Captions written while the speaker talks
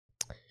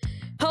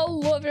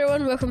Hello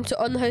everyone, welcome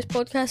to On The House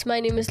Podcast. My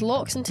name is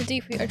Lox and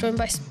today we are joined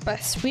by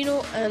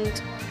Swino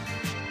and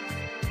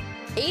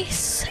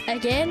Ace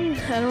again.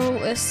 I know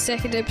it's the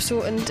second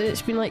episode and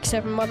it's been like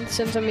 7 months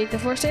since I made the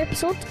first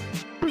episode.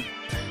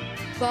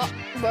 But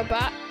we're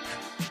back.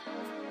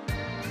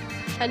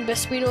 And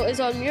Biswino is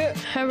on mute.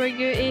 How are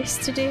you,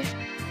 Ace, today?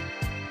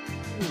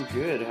 I'm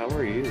good, how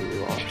are you,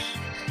 Lox?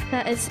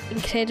 That is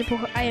incredible.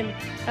 I am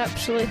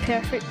absolutely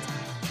perfect.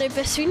 Now,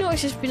 Biswino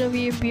has just been a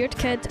wee weird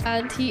kid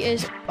and he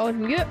is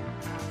on mute.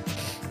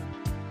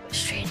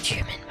 Strange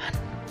human, man.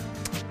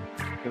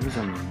 Give us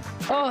a minute.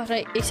 Oh,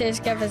 right, he says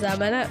give us a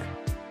minute.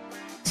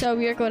 So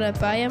we're gonna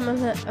buy a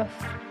minute of,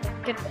 for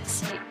goodness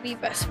sake, wee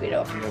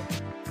Biswino.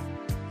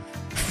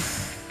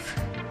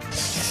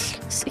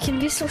 It can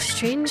be so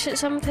strange at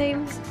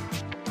sometimes.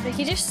 Like,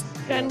 he just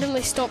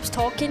randomly stops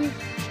talking.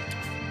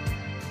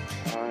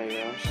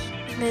 Yes.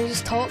 And then he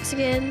just talks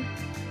again.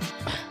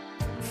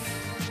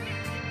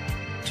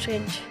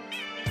 Strange.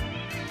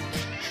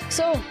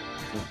 So,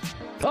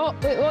 oh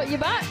wait, what? You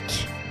back?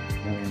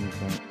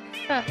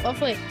 Ah,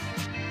 lovely.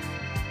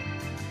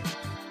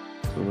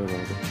 So where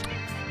are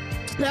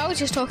we? Now I was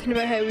just talking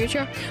about how weird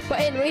you are.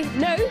 But anyway,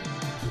 now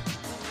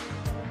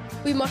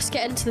we must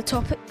get into the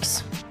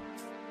topics.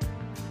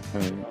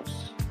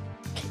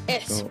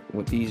 Yes. So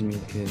what these make,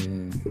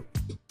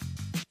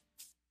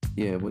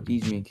 what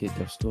these make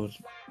their stores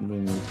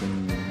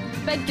making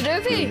Big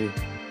Groovy.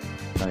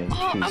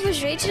 Oh, I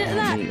was raging at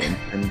that. It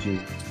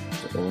infringes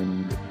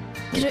on.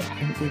 I Gro-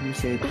 think that you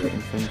said it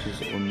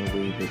infringes on the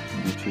way that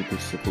YouTube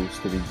is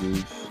supposed to be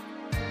used.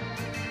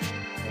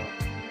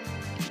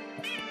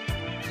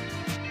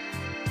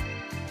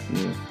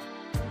 Yeah.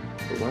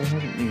 But why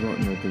haven't you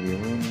gotten rid of the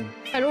wheel on there?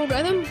 I know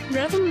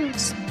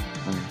rhythms.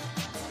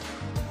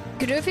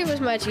 Groovy was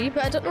my G,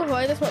 but I don't know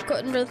why they've not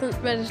gotten rid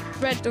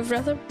of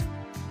rhythm.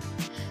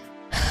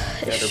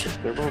 Yeah,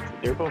 they're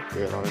both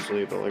good,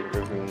 honestly, but like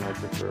Rhythm I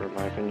prefer, in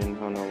my opinion. I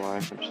don't know why.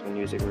 I've just been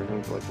using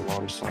Rhythm for like the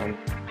longest time.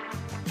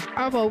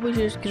 I've always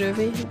used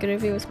Groovy.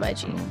 Groovy was my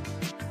G.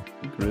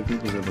 Groovy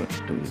was a bit,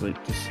 it was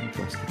like just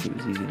simplistic, it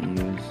was easy to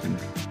use.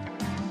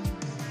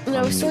 And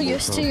I was so Unbelievable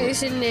used to proper.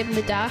 using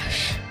the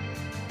dash.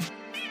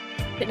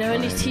 But now I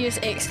need to use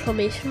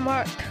exclamation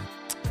mark.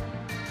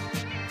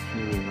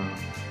 Maybe not.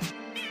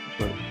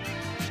 But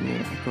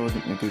yeah,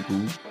 according to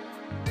Google,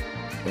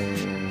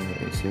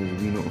 it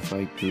says we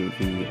notified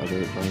Groovy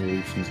about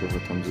violations of the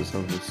terms of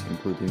service,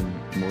 including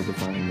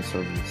modifying the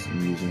service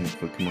and using it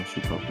for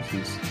commercial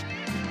purposes.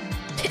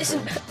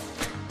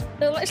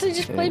 They're literally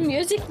just playing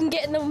music and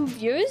getting them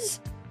views.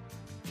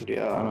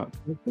 Yeah.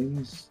 The thing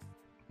is,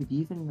 could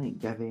you even like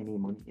give any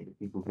money to the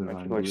people who I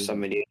ran feel like Groovy?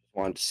 somebody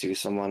wanted to sue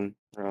someone.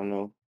 I don't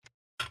know.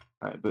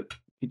 Right, but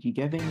could you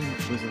give any?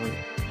 Was it like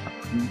a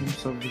premium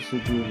service to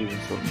Groovy or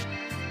something?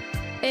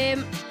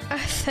 I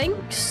think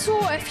so.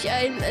 If you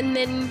and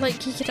then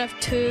like you could have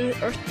 2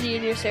 or 3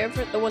 in your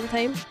server at the one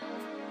time.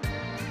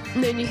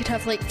 And then you could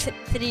have like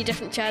 3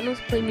 different channels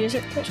play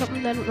music or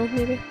something. I don't know,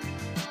 maybe.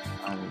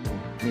 I don't know.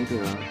 Maybe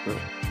that, but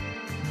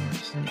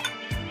it's like,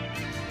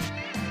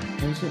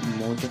 how's it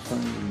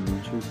modifying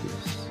YouTube?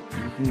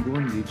 You can go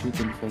on YouTube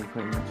and find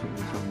pretty much any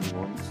song you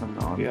want. Some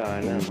that aren't Yeah,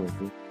 I know.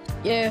 anyway.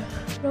 Yeah.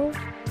 No.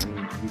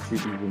 And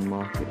YouTube even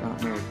market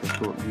that now. They've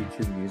got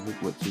YouTube Music,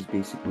 which is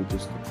basically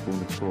just a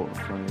clone of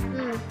Spotify.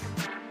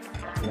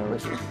 No,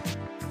 it's just,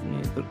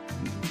 Yeah, but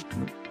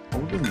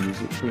all the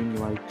music playing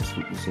like just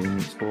what you're saying,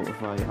 like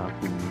Spotify,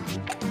 Apple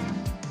Music, and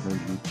now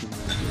YouTube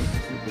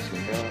Music, it's the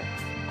same.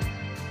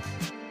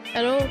 yeah.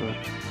 I know. But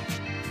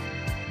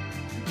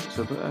it's a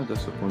bit of a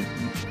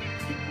disappointment.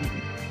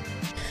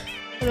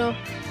 I know.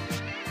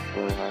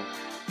 Really high.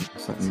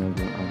 Sitting there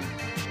going, I don't know.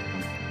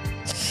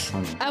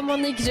 I'm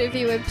on the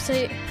Groovy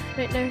website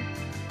right now.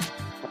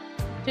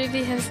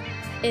 Groovy has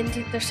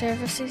ended their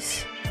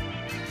services.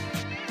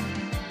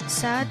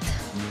 Sad.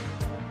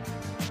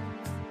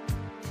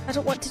 I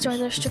don't want to join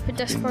their stupid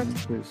Discord.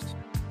 Because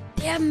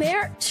They have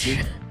merch.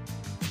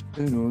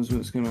 who knows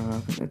what's going to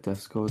happen to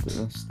Discord at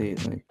this state?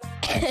 Like,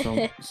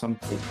 some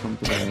tech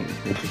company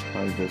like they just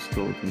buy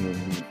Discord and then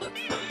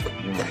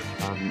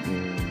having to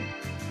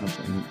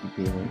need to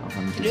pay like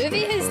 100. Groovy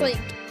quid has for-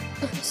 like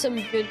some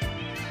good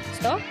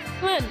stuff,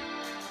 man.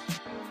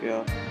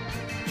 Yeah.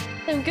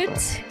 Some good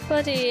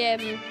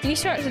bloody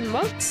t-shirts and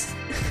mugs.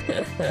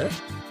 Maybe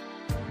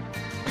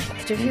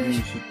Groovy. we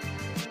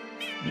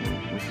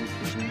should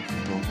present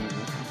some problems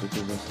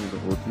because this is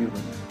audio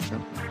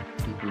and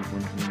people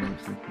want to know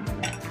something.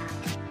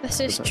 This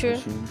is But that's true. a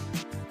shame.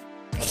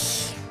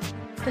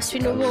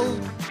 Biswino will.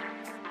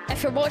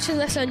 If you're watching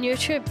this on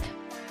YouTube,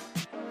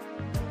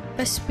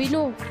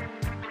 Biswino,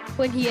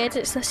 when he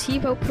edits this, he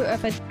will put a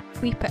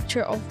wee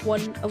picture of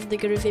one of the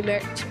Groovy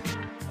merch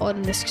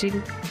on the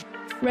screen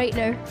right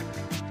now.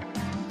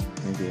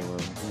 Maybe I will.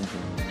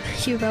 Maybe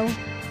He will.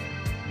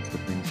 the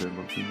things are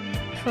looking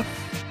at.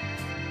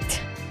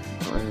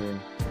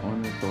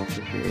 On the topic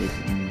of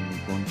editing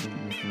and content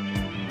making,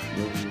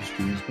 where are your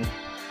streams been?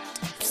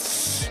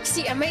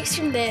 See, I might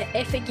stream the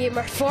Epic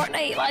Gamer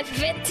Fortnite live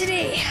event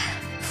today.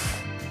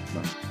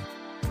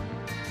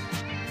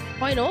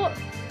 Why not?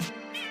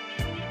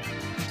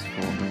 It's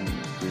Fortnite,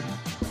 it's good.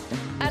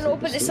 I know,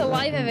 but it's a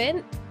live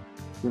event.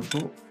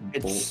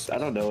 It's I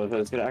don't know if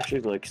it's gonna actually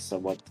be like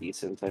somewhat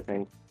decent. I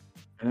think.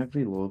 In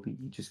every lobby,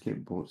 you just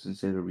get bots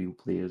instead of real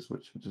players,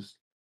 which are just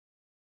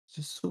it's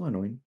just so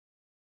annoying.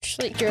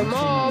 Just like your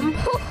mom. The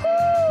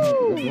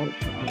Hoo-hoo!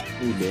 bots are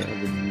actually better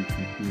than you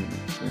can do, and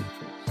it's like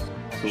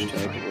it's so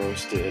sad. Hashtag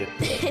roasted.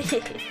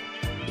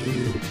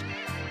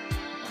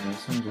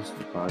 Unless I'm just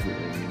bad at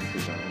it,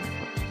 because I haven't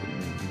touched it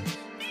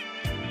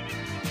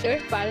in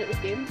They're bad at the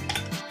game.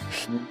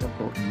 ages. And then they've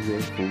got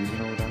UFOs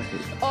and all that.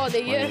 Oh, the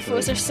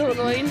UFOs are so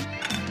annoying.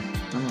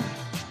 I'm like,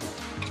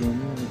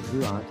 genuinely,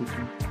 who added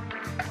them?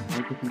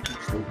 How do people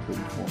still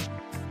play for?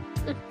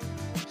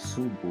 It's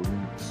so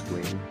boring, it's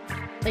sweaty.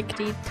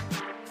 Agreed.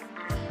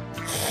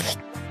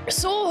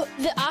 So,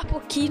 the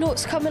Apple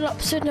keynote's coming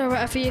up soon, or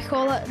whatever you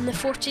call it, on the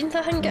 14th,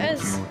 I think it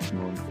is.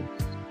 No one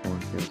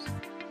cares.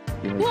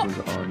 You What? know,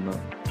 those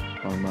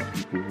are not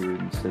people who,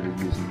 instead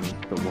of using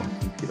the one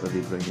computer,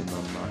 they bring in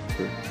their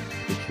MacBook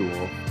to show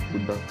off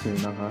with their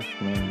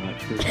 2.5 million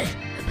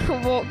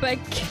MacBook. What big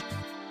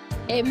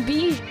MB?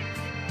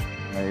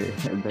 Right,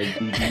 big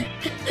DB.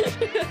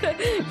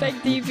 Big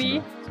DB.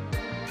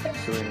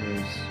 So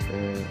anyways,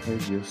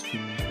 how's your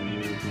stream? Are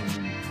you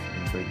doing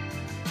big?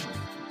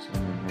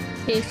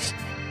 Yes.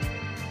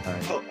 Oh,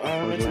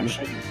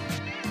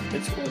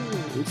 it's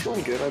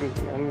going good. I'm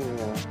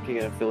getting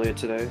an affiliate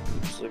today.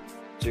 It's like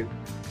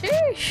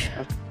Sheesh.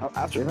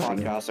 after Yeah,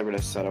 podcast, I'm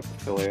gonna set up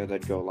affiliate,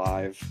 then go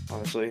live.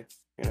 Honestly,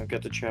 you know,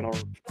 get the channel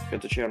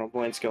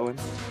points going.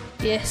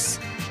 Yes.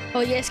 Oh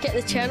yes, get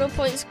the channel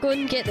points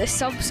going, get the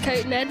subs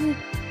counting in.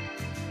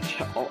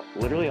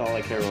 Literally, all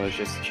I care about is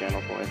just the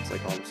channel points.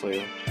 Like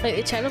honestly, Like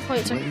the channel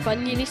points are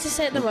fun, you need to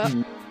set them up.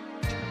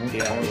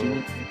 Yeah,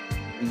 you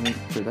make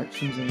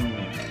predictions and all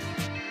that.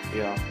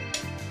 yeah.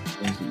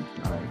 Things that you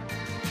can add.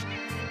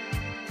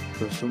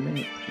 There's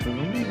only a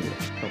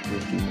couple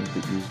of streamers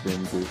that use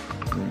them both.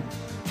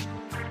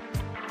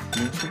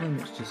 Most of them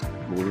it's just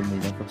boring, they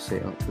never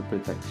set up the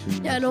predictions.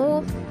 Yeah, I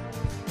know.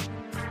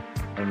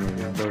 And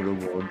then the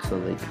rewards are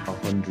like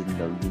 100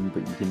 million,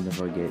 but you can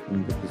never get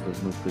them because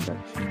there's no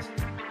predictions.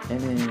 And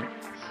then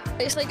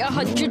It's like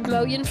 100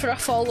 million for a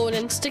follow on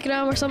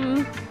Instagram or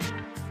something.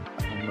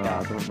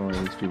 I don't know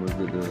any streamers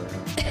that do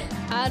that.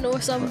 I know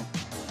some.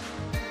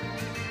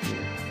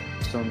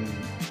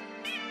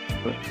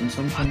 But in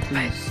some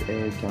countries,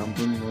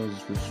 gambling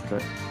laws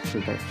restrict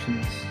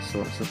predictions,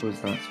 so I suppose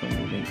that's when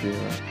they might do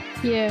that.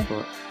 Yeah.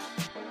 But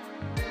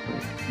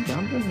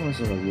gambling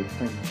laws are a weird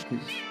thing,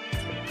 because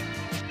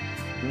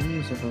when you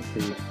ever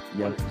play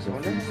I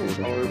wonder how many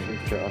followers need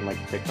to get on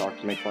like TikTok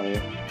to make money.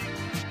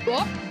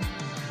 What? I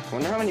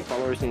wonder how many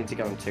followers need to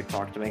get on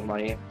TikTok to make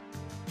money.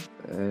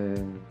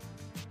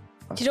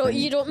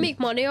 You don't make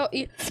money out.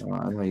 You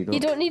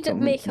don't need to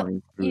make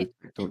money through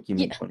TikTok, you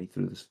make money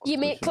through the You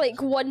make like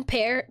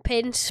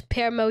pence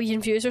per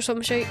million views or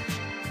some shit.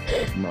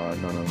 No,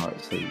 none of that.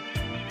 It's like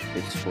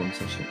it's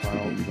sponsorships to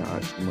get you that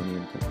actual money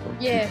on TikTok.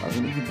 Yeah. I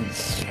don't even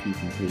think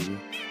people pay you.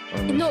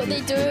 Unless No, you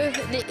they get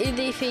do.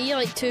 They pay you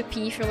like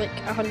 2p for like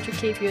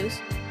 100k views.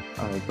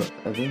 Aye, but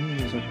have any of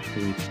you ever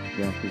paid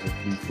Yakuza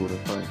 3, 4 or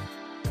 5?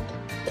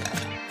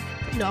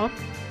 No.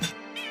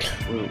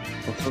 Well,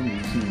 for some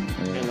reason,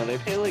 You know, they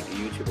pay like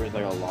YouTubers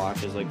like a lot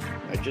because like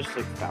I just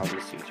like found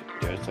this YouTube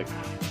video. It's like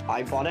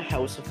I bought a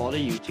house with all the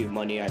YouTube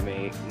money I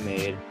made.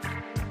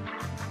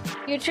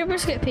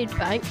 YouTubers get paid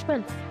bank,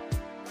 man.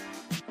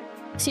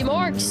 See,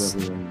 Morgs,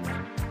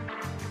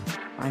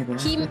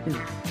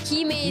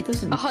 he made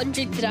doesn't-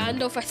 100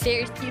 grand off a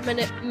 30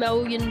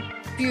 million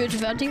viewed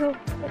video. Yeah,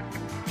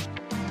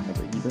 but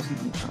he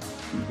doesn't make that.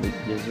 Like,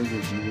 years ago,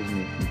 he was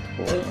making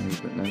top money,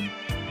 but now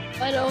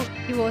I know,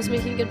 he was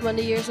making good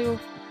money years ago.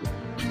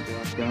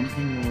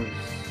 gambling was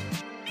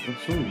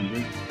so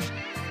weird.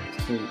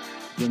 It's like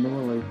you're not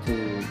allowed to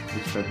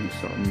distribute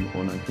something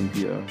on a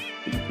computer,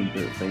 but you can do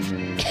it fine on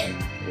anything.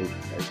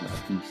 It's not a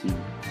PC,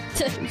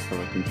 it's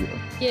still a computer.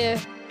 Yeah.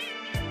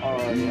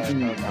 Oh Even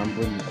yeah.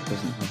 gambling that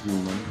doesn't have real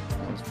money.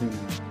 That's been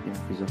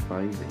Yakuza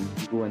 5. You can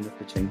go in the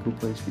pachinko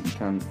place, but you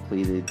can't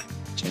play the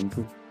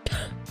pachinko.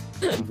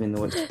 Even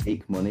though it's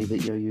fake money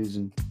that you're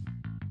using.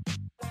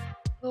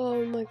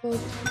 Oh my god.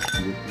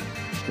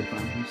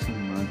 Japan has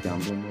some mad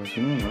gambling laws.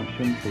 You know, in that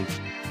country,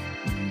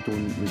 you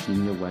don't redeem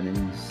your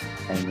winnings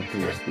in the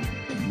place that,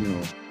 you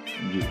know,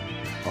 you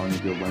earn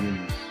your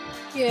winnings.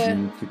 Yeah. You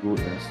need to go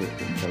to a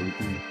certain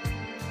building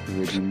to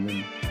redeem them.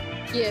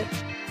 Yeah.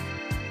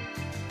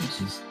 It's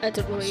just... I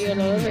don't know what you're on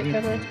about,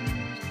 can I?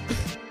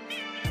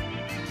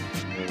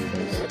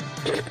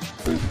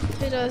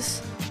 Who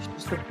does? It's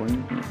just the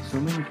point, like, so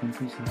many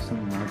countries have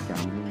some mad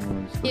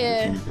gambling laws.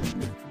 Yeah.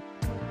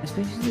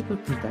 Especially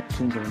with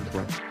predictions on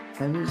Twitch.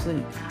 How is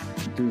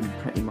like doing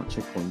pretty much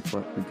a coin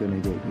flip we're gonna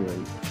get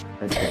you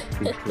like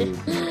addicted to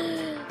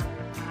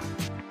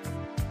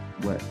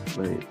what,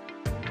 like,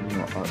 I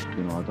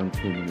done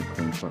too many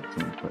coin flips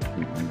on Twitch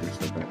and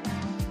just a bit.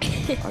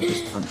 I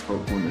just can't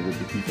stop going to the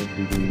bookies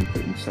every day and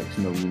putting 6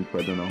 million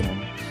quid on a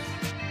horse.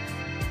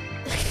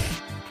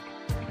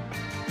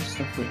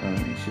 stuff like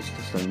that, it's just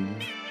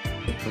astounding.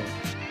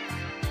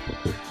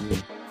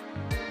 Yeah.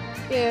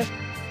 Yeah.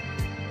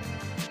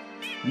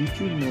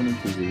 YouTube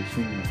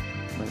monetization,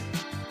 like,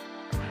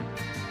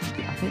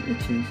 I think they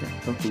changed it a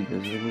couple of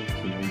years ago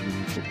to now you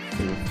need like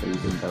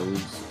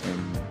 $4,000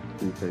 and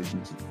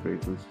 2,000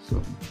 subscribers or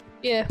something.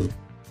 Yeah.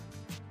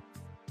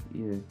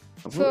 Yeah.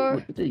 For-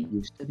 What did it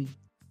used to be?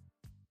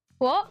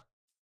 What?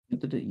 What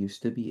did it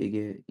used to be to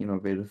get,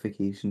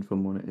 verification for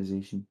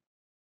monetization?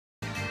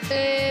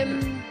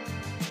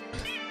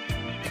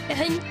 I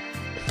think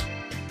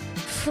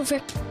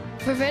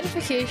for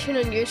verification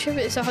on YouTube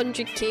it's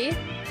 100k.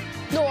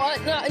 No,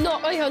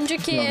 not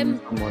 100k. No,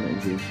 for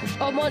monetization.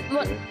 Oh,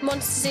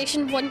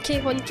 monetization 1k.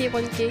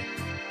 Okay.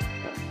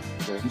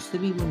 It used to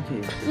be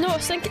 1k. No, I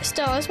think it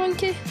still is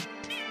 1k.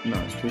 No,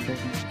 it's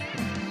 2,000.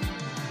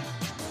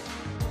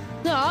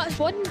 No, it's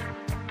one.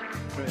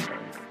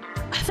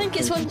 I think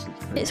it's one. 2,000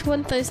 subscribers. It's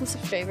 1,000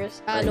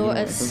 subscribers. I Right, know you it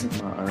It is.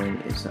 doesn't matter,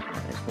 right? It's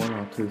 1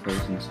 or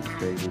 2,000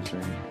 subscribers,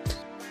 right?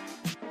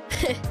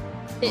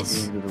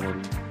 It's Not the end of the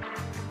world.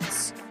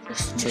 But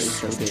it's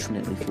still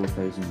definitely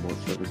 4,000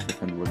 watch hours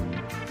within 1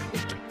 year.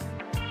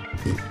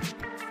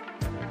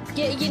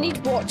 yeah. You need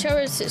watch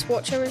hours. It's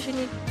watch hours you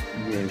need.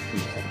 Yeah,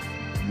 because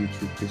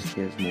YouTube just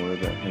gets more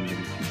about how many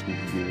people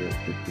view it,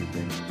 because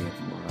then you get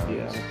more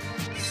hours.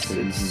 Yeah. It's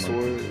even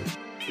sort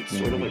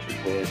Yeah. of like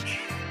Twitch.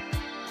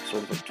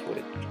 Sort of like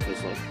Twitch,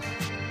 because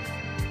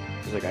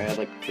like I had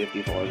like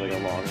 50 followers like a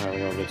long time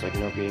ago, but it's like you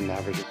need an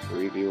average of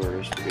 3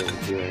 viewers to be able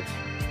to do it.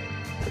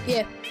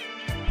 Yeah.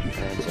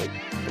 And it's like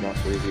for not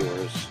 3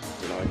 viewers,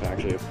 I can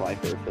actually apply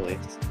for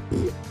affiliates.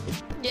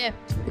 Yeah.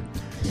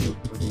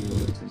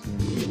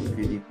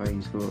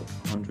 PewDiePie's got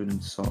 100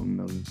 and something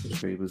million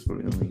subscribers, but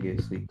it only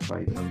gets like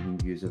 5 million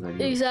views a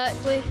video.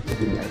 Exactly.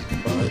 That's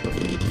bad, but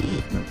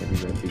he's not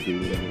getting every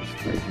video and it's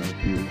 5 million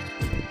views.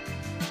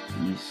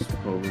 He's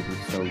probably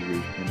still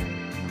raking in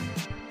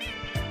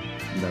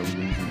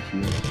millions each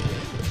year.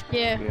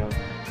 Yeah. Yeah.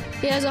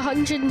 He has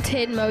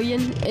 110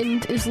 million,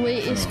 and his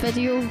latest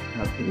video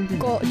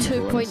got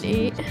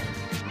 2.8.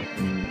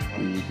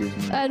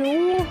 I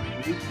know.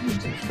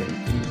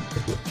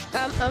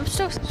 I'm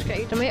still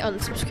subscribed. I might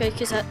unsubscribe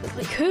because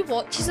like who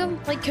watches him?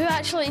 Like who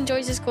actually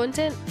enjoys his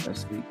content?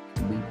 That's like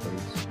Lee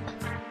Price.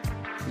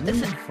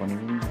 Isn't that funny?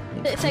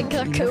 They think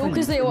they're cool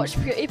because they watch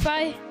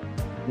PewDiePie.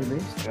 The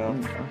best, Yeah.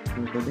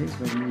 the best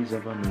video he's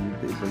ever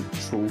made is like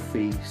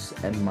Trollface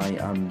in my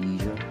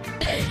amnesia.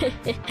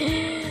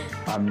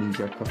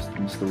 Amnesia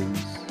custom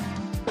stories.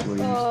 Where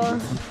he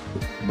used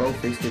to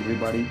well-faced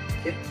everybody.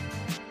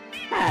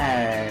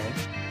 Hi.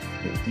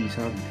 These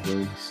have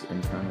drugs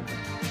in Canada.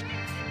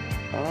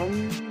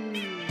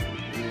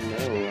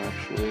 No,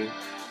 actually.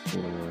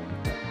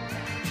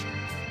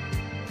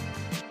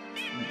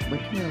 What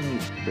kind of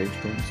like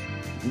restaurants?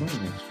 Not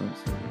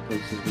restaurants, like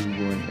places where you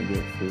go in to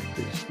get food.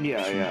 That's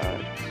Yeah.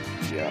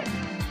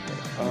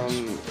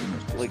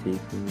 Like-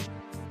 takeaway.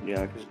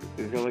 Yeah, because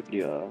if you're like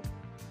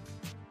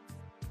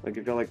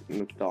if you're like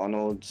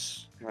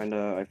McDonald's,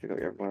 kinda, I feel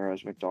like everyone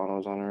has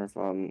McDonald's on Earth.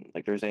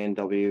 Like there's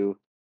A&W.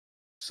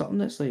 Something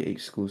that's like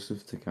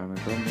exclusive to Canada,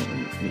 not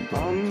like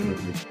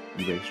McDonald's or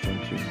the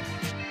restaurant chain.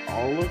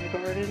 Olive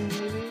Garden,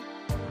 maybe?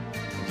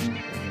 Isn't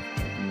it?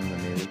 In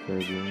America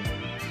as well.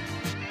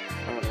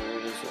 I don't know,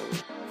 it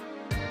is,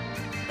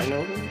 I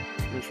know them.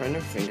 I'm trying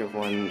to think of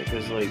one,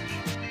 because like...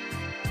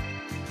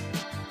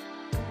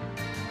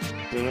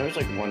 there's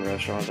like one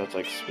restaurant that's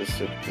like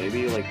specific,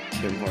 maybe like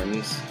Tim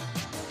Hortons.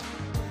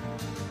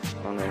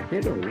 I don't know.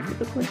 They're all over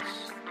the place.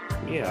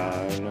 Yeah,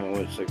 I know,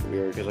 it's like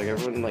weird, because like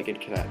everyone like in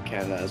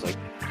Canada is like,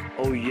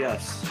 oh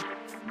yes,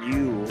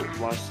 you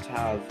must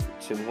have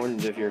Tim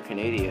Hortons if you're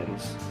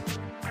Canadians.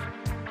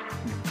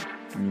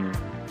 Yeah.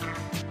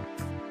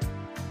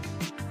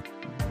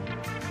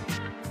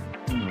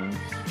 No,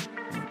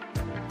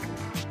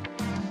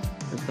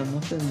 is there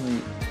nothing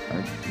like a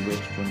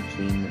restaurant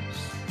chain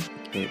that's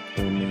kept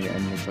only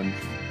in the country?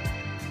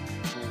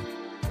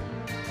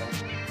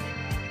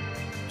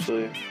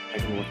 Actually, I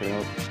can look it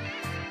up.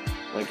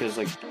 Like, cause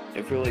like,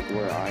 if you're like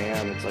where I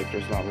am, it's like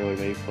there's not really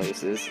many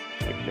places.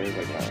 Like there's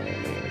like not really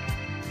many like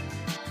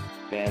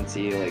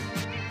fancy like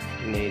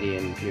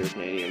pure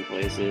Canadian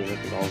places. I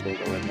think all of those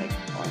are in like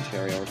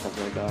Ontario or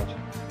something like that.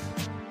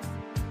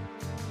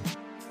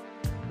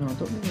 No, I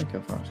don't mean like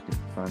a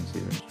fancy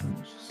restaurant.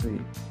 It's just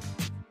like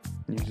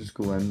you just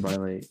go in by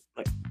like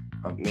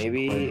a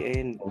Maybe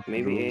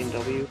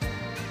A&W.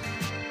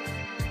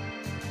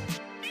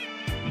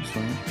 What's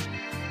that?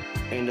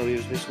 A&W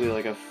is basically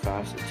like it's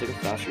like a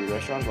fast food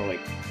restaurant, but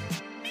like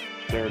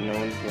they're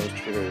known most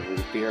for their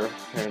root beer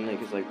apparently,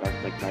 because like back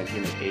like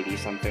 1980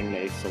 something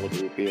they sold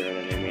root beer,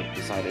 and then they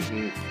decided,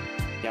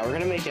 yeah, we're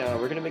gonna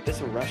make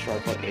this a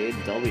restaurant called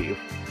A&W.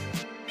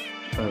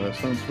 That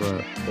stands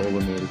for All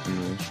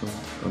American Restaurant.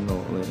 I'm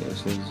not like it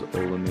says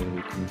All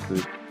American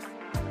Food.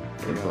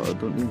 Yeah. But I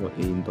don't know what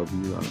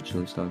A&W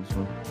actually stands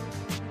for.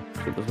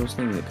 But the first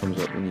thing that comes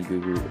up when you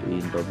Google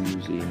A&W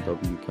is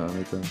A&W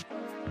Canada.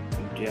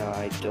 Yeah,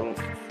 I don't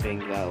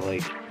think that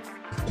like.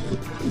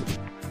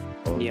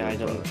 Or Yeah, I like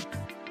don't. that.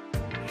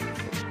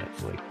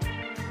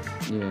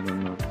 Yeah, I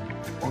don't know.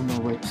 On our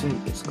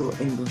website, it's got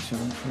English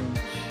and French.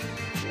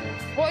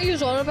 Yeah. What are you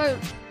on about?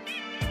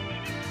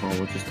 Oh,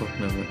 we're just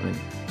talking about like,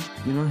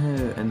 you know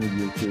how in the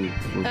UK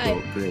we've Aye.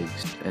 got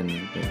Greggs and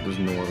like, there's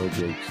no other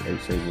Greggs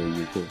outside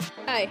the UK.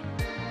 Aye.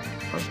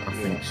 I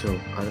think so.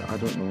 I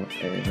don't know.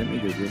 Let me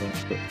Google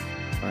that.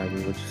 But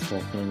we were just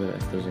talking about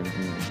if there's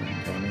anything like that in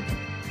Canada.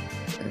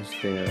 Is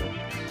there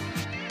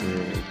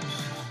Greggs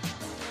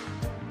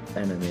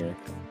in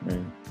America?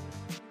 Right.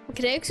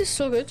 Greggs is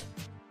so good.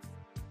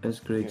 Is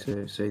Greggs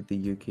outside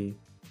the UK?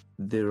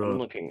 There I'm are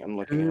looking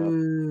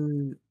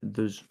it up.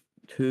 there's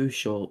 2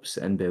 shops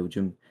in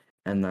Belgium,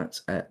 and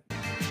that's it.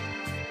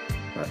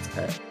 That's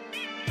it.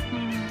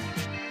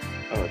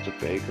 Oh, it's a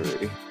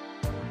bakery.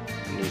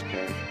 In the UK.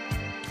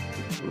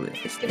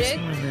 It's Greg?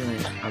 not really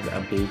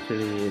a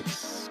bakery.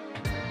 It's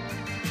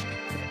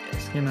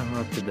kind of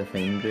hard to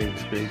define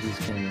Greggs. Greggs is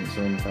kind of its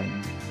own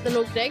thing.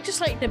 No, Greggs is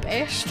like the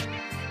best.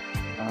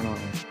 I don't know.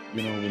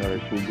 You know, when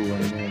people go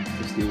in there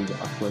to steal the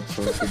upward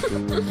sausage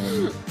roll and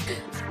then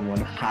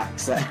someone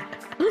hacks it.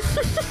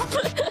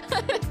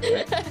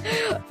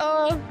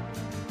 Oh,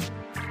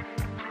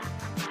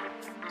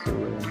 So,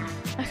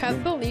 I can't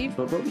Yeah. believe.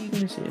 but what were you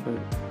going to say about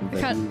I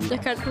video?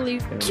 can't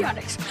believe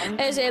Jarix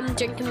is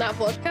drinking that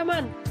vodka,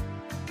 man.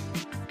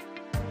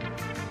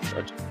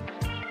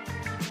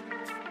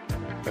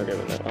 Okay,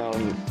 but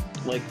then,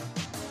 like,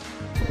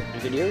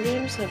 video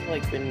games have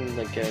like been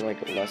like getting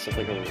like less of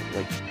like a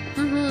like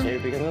Mhm. they're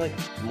becoming like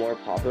more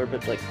popular,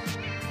 but like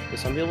for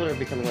some people they're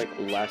becoming like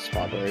less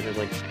popular. Because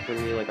like for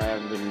me, like I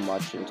haven't been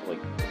much into like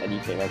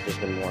anything. I've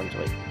just been more into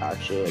like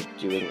actually like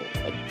doing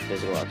like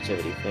physical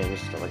activity things,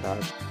 stuff like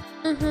that.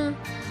 Mhm.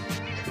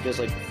 Because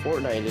like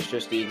Fortnite is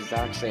just the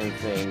exact same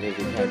thing.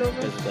 Because you can't, Over.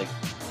 because like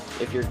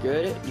if you're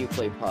good, you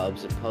play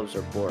pubs, and pubs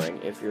are boring.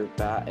 If you're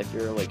bad, if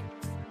you're like,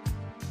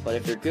 but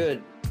if you're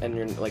good and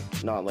you're like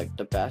not like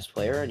the best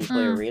player and you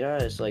play arena,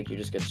 it's like you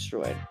just get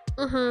destroyed.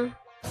 Mhm.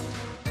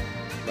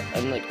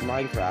 And like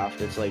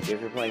Minecraft, it's like if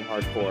you're playing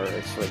hardcore,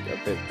 it's like a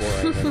bit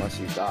boring unless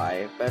you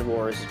die. Bed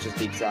Wars is just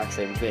the exact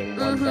same thing.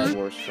 One Bed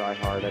Wars try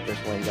hard that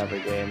just wins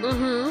every game.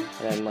 Mhm. And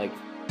then like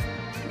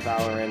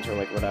Valorant or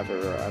like whatever,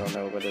 I don't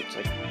know, but it's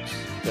like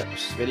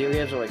video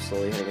games are like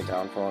slowly hitting a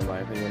downfall in my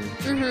opinion.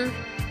 Mhm.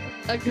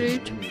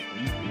 Agreed.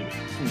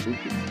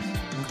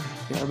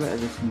 Get a bit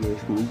of the CSGO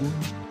going.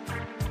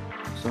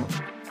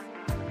 Something.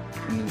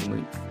 And then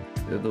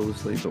like,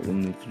 those like the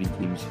only 3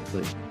 games you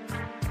play.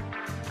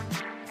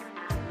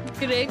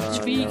 Greg's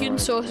No, vegan I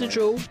sausage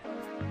roll.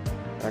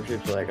 I actually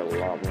play like a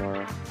lot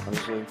more,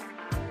 honestly.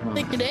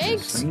 The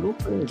Greggs? Single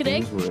player Greg-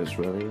 games where it's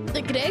really...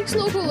 The Greg's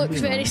logo looks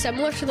very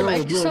similar to the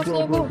Microsoft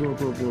logo.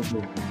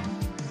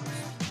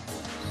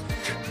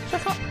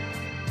 Shut up.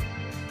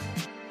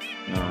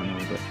 No,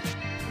 but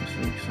it's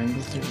like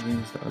single player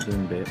games that are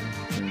doing better.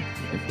 And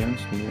if you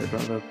ask me, I'd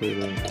rather play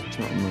like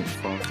something like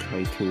Far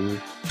Cry 2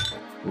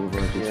 over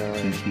just Yeah.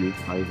 GTA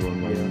 5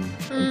 online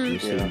and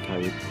just Yeah.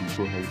 entire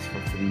people house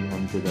for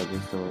 300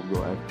 hours or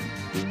whatever.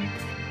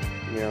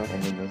 Yeah.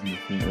 And then there's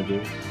nothing to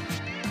do.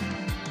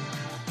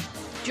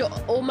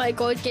 Oh my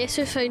god, guess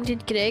who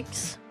founded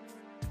Greg's?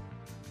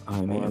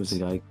 I mean, it was a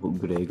guy called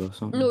Greg or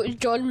something. No, it's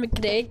John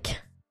McGregg.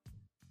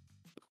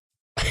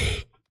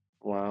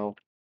 Wow.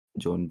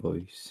 John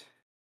Boyce.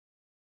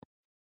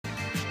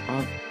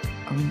 I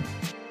mean,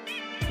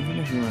 even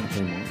if you want to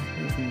play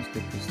multiplayer games,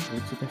 there's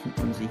loads of different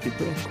ones. You could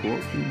play a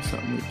co-op game,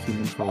 something like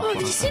Human Fall Oh,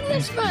 have you Flat. seen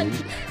this man?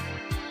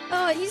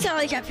 Oh, he's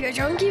like a pure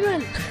junkie,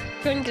 man.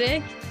 John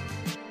Gregg.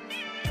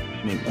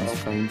 Mate, he's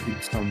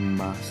founded some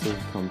massive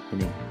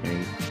company,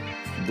 right,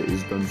 that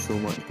has done so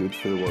much good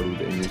for the world,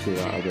 and you say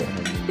that about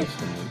him, and you're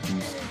some like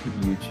he's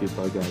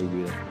YouTuber guy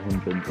with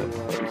 100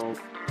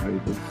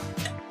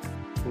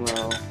 Wow.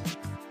 Wow.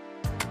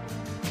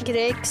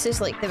 Greg's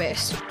is like the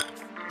best.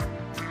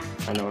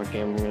 I know what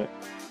game we're gonna.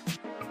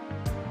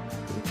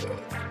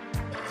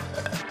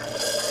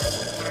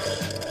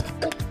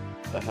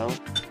 The hell?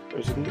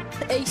 There's a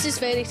The ice is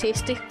very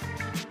tasty.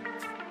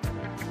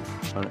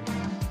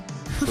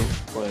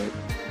 Wait.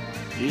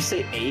 Did you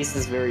say Ace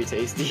is very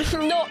tasty?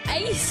 No,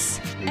 ice!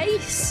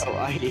 Ice! Oh,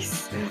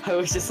 ice. I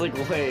was just like,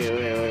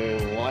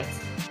 wait, what?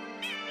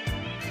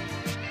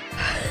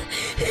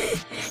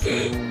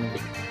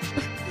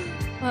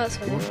 Oh, that's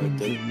funny. What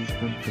games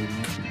have you been playing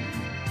recently?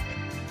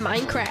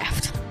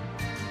 Minecraft.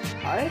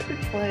 I've been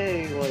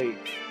playing,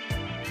 like,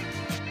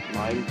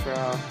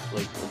 Minecraft,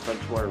 like, a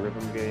bunch more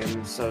rhythm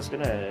games, so it's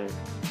gonna...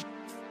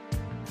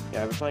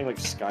 Yeah, I've been playing, like,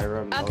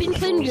 Skyrim. I've been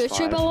playing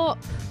YouTube a lot.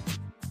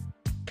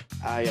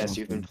 Ah, yes,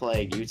 you've been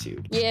playing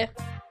YouTube. Yeah.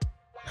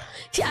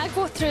 See, I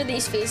go through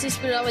these phases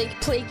where I like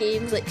play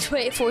games like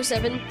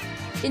 24/7,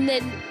 and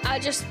then I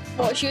just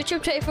watch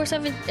YouTube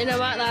 24/7, and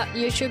I'm at that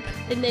YouTube,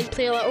 and then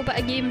play a little bit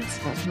of games.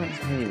 That's not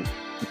kind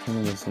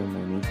of the same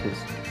with me, because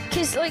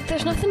Cause like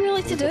there's nothing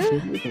really to do.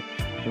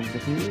 There's a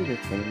period of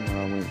time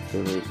where I went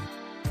through like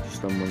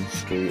just on one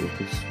straight of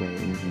just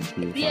sweating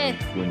GTA 5 Yeah.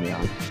 when they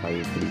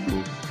advertised people.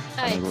 And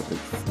I Aye. got like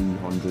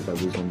 300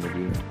 hours on the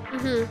game.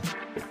 Mhm.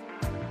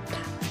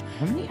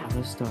 How many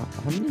hours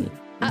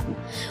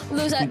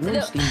There was a,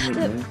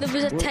 there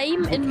was a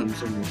time in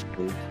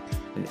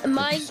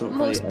my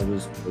most. I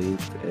was played.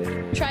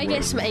 Try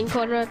get some ink,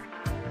 Conrad.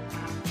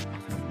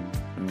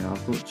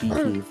 I've got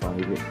GTA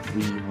 5 at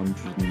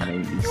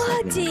 397.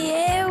 Bloody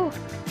hell!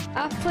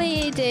 I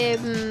played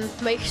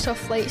Microsoft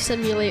Flight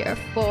Simulator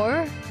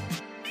 4.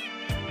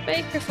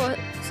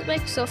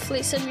 Microsoft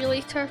Flight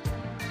Simulator.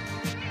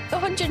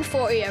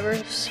 140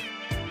 hours.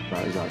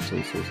 That is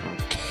actually so sad.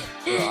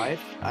 Bro,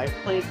 I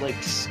played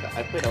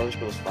Elder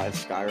Scrolls 5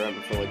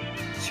 Skyrim for like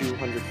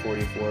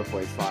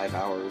 244.5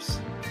 hours.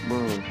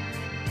 Bro,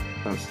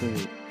 that's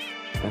like,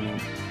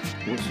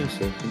 what's your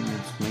second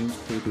most? Mine's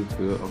played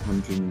to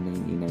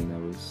 199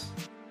 hours.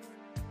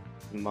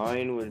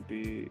 Mine would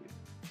be...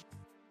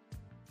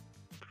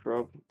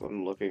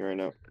 I'm looking right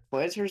now.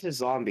 Plants vs.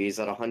 Zombies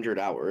at 100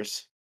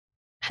 hours.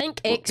 I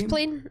think What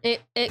game?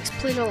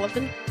 X-Plane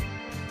 11.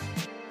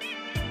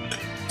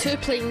 2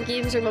 playing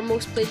games are my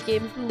most played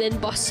game, and then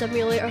Bus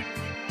Simulator.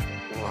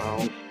 Wow.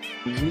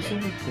 Have you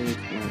ever played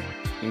like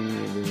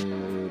any of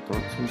the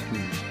Dark Souls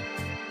games?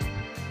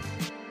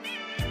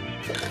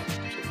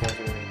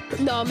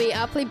 No, mate,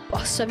 I played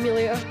Bus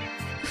Simulator.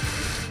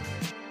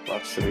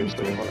 Bus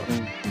Simulator.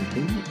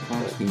 Didn't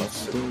Dark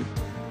Souls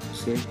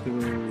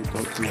Sekiro,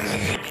 Dark Souls,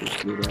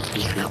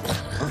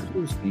 Dark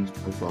Souls 3 is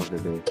by far the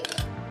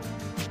best.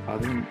 I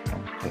don't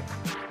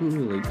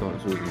really like Dark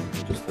Souls 1,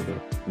 just a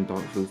bit. And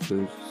Dark Souls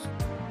 2 is just...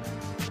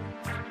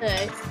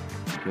 Aye.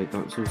 Like,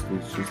 Dark Souls 2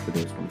 is just the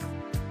best one.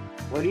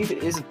 What even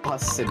is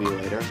Bus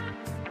Simulator?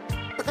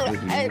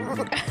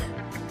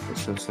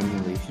 It's a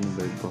simulation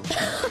about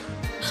buses.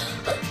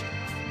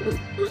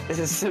 It's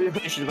a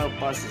simulation about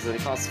buses and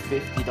it costs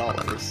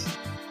 $50.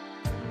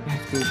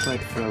 It's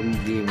like for a wee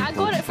game. I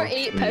got it for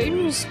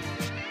 £8.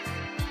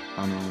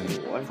 I know.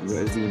 What? What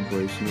is the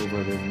inflation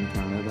over there in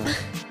Canada?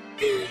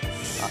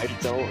 I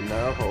don't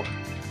know.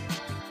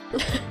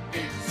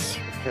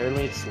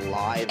 Apparently it's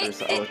live or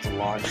so. Oh, it's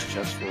launched,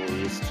 just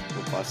released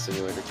for Bus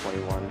Simulator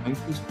 21. I think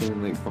he's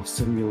playing like Bus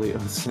Simulator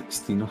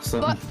 16 or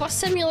something. But Bus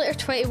Simulator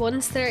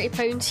 21's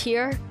 £30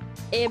 here.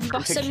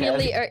 Bus Okay.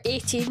 Simulator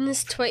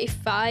 18's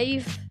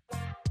 25.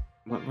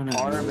 What one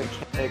Car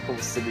Mechanical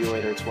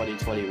Simulator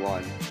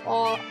 2021.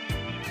 Oh,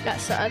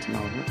 that's sad. No,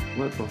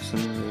 what Bus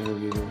Simulator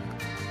have you got?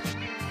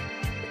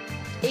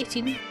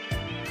 18.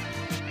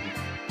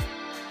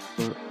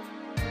 But,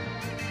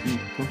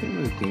 talking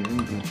about gaming,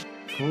 like,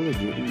 Call of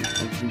Duty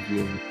every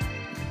year,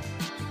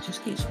 it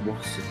just gets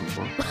worse and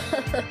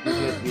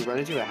worse. You run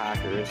into a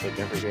hacker, it's like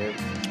every game.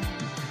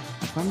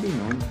 If I'm being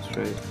honest,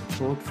 right,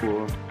 COD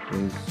 4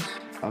 is...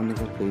 I've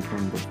never played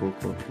one before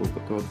COD 4,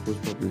 but COD 4 is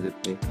probably the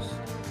best.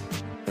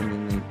 And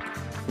then, like,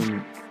 from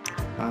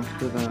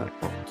after that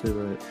up to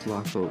like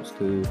Black Ops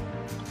 2,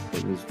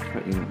 it was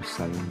pretty much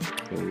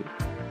silent, right?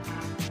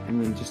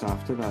 And then just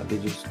after that,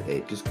 it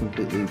just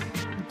completely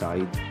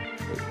died.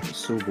 It's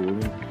so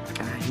boring.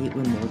 I hate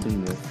when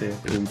Modern Warfare,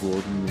 Cold War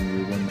and the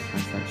new one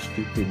has that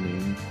stupid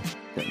name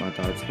that my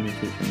dad's gonna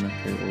take the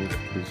nick out of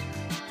because...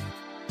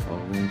 Oh,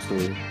 long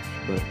story.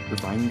 But the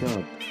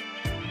Vanguard...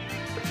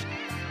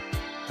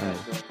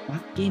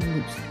 that game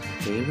looks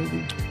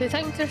terrible. Do you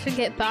think they should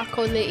get back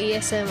on the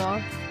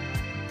ASMR?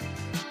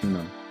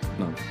 No.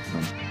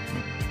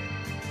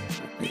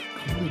 Like,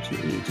 Call of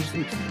Duty, it just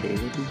looks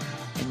terrible.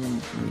 And then,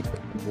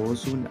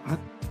 like,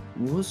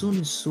 Warzone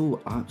is so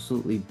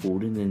absolutely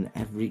boring. In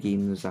every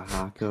game there's a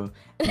hacker,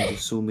 and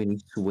there's so many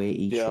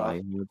sweaty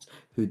tryhards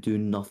who do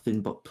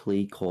nothing but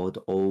play COD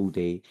all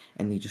day,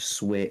 and they just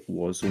sweat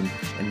Warzone,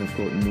 and they've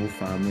got no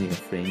family or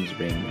friends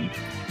around them,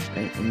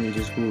 right? And they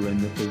just go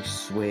around the place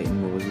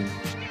sweating Warzone.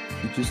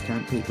 You just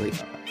can't take like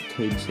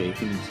 10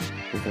 seconds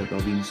without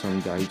there being some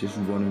guy just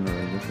running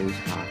around the place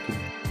hacking.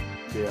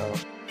 Yeah.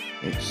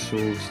 It's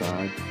so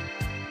sad.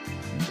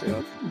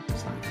 Yeah.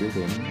 It's not good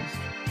anyways.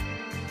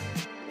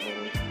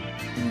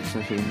 And it's a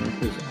shame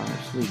because I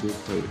actually do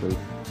quite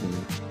like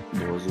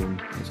Warzone.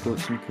 It's got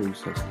some cool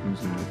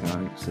systems and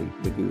mechanics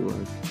like the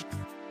Gulag.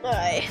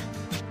 Aye.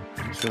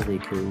 It's really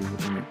cool,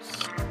 and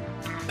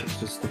it's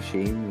just a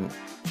shame that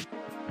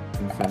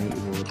Infinity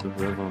Ward or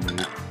whoever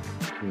made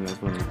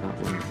that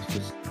one, it's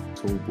just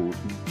so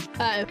boring.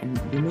 Aye. And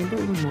remember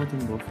when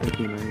Modern Warfare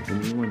came out, the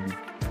new one?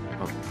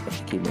 Oh,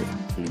 it came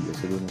out 3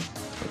 years ago now,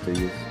 or 2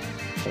 years.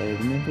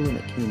 Remember when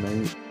it came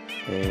out,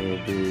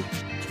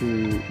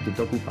 the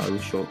double barrel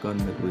shotgun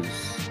that was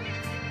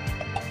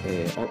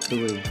up the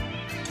way?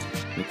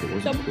 Like it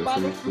wasn't Double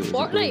barrel from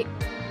Fortnite?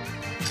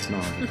 No,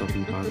 the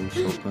double barrel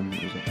shotgun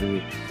that was up the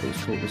way. It was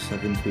called the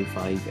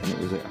 725 and it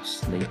was like a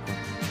sniper.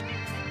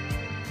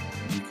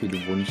 You could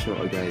one-shot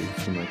a guy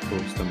from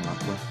across the map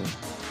with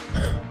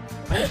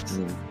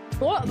it.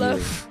 What the?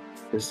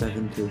 The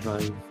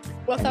 725.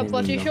 With And a then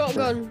bloody you knocked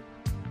shotgun?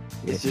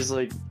 It's just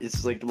like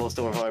the most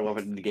overpowered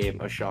weapon in the game,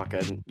 a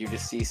shotgun. You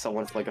just see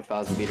someone from like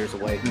 1,000 meters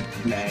away,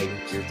 bang,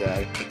 you're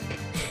dead.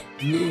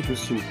 You know, it was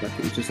so quick,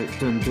 it was just like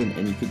dun dun,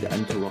 and you could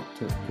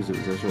interrupt it because it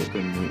was a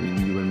shotgun and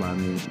you would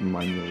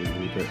manually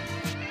load it.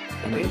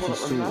 And it was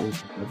just so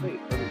overpowered. Wait,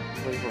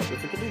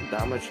 if it could do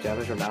that much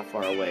damage from that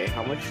far away,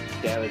 how much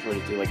damage would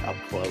it do like up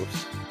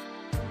close?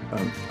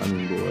 I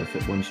mean, well, if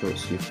it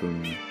one-shots you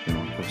from,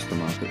 across the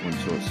map, it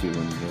one-shots you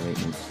when you're right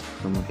next to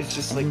someone. It's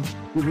just I like mean,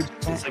 you would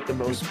it's like the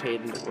most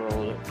paid in the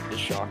world. The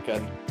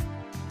shotgun.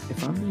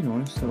 If I'm being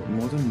honest, though,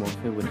 Modern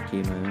Warfare when it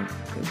came out,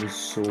 it was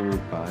so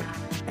bad.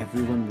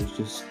 Everyone was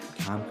just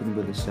camping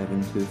with a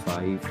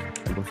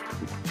 7.25 with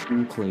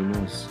 2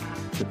 claymores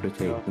to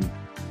protect them.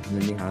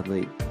 And then they had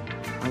like,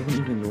 I don't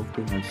even know if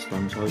they had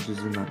stun charges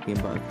in that game,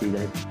 but if they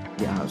did,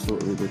 they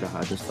absolutely would have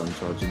had a stun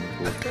charge in the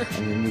boat.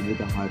 And then they would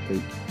have had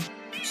like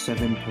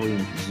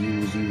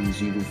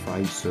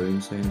 7.0005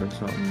 surround sound or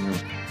something,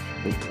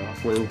 like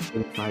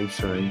 12.5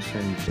 surround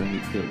sound,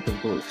 right?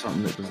 They've got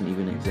something that doesn't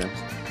even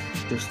exist.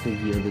 Just to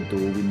hear the door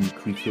when you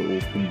creak it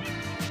open.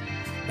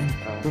 And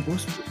the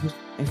worst part is,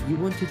 if you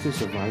wanted to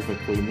survive a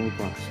claymore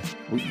blast,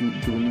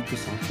 you'll need to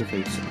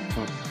sacrifice a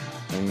perk,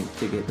 right,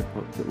 to get the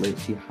perk that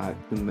lets you hack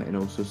them and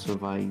also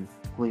survive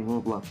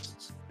claymore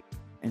blasts.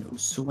 And it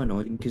was so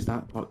annoying because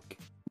that perk,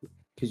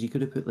 because you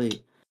could have put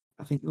like,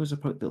 I think there was a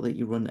perk that let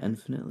you run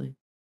infinitely,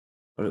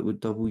 or it would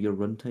double your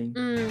runtime.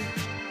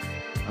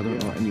 I don't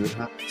know, and you would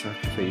have to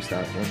sacrifice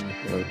that one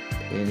or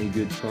any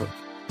good perk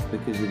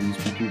because of these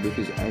people,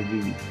 because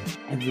every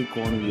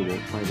corner you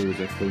walk by there was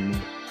a claymore.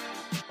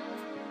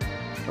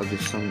 Or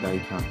just some guy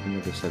camping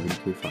with a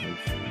 7.25.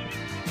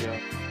 Yeah.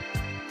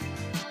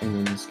 And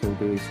then the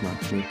skill-based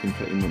matchmaking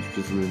pretty much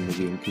just ruined the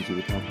game because you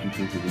would have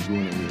people who would go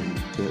in and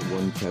get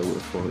 1 kill to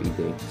 40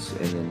 deaths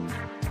and then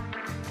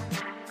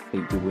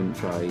like they wouldn't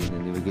try, and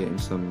then they would get in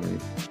some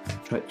like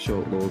trick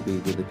shot lobby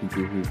with the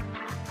people who,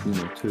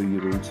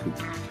 2-year-olds who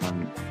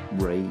can't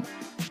write.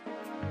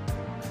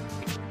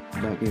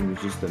 That game was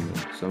just a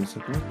mess, so I'm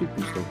surprised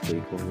people still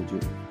play Call of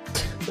Duty.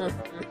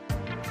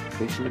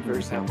 Especially For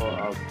example,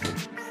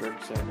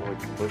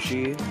 like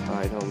Bushy,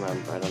 I don't know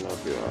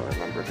if you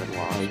remember him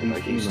last, but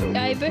like he still,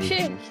 Aye,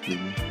 Bushy.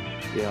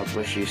 yeah,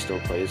 Bushy still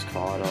plays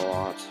COD a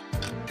lot.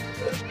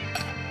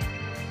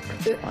 I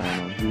don't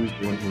know, he was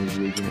the one who was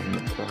raging at the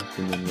craft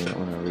and then went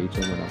on a rage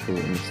and I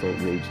thought he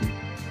stopped raging.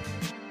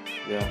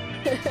 Yeah.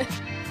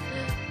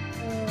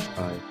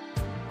 Aye.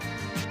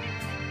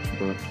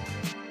 But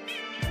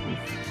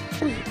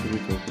what are we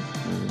talking about?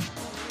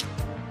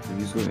 Have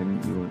you got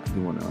anything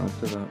you want to add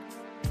to that?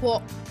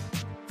 What?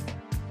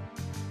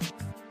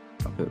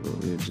 About what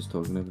we were just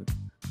talking about?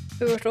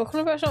 We were talking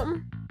about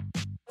something?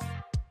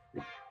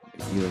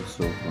 You're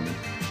so funny.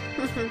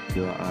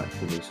 You're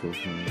actually so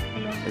funny.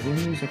 Have you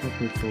ever if I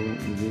played Fallout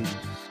New Vegas?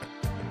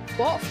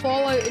 What?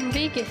 Fallout in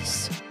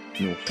Vegas?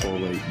 No,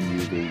 Fallout New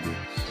Vegas.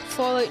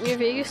 Fallout New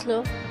Vegas?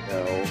 No.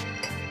 No.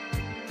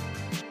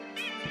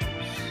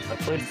 I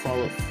played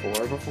Fallout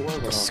 4 before,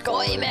 but not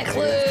Scotty Fallout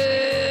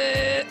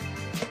McClue!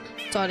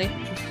 Sorry.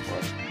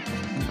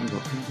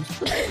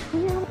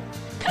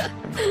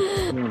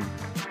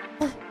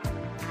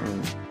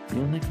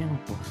 You're the kind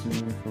of person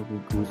that probably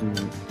goes in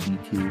like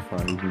GTA 5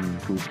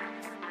 and goes...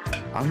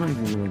 I'm not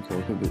even going to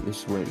talk about the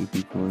sweaty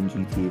people in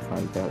GTA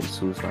 5, that is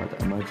so sad.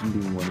 Imagine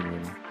being one of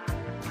them.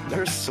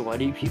 There's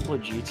sweaty people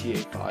in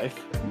GTA 5.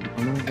 I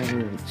know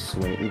they're like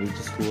sweaty, they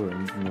just go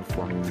around and they're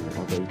flying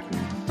motorbike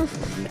and...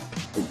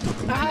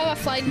 I have a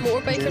flying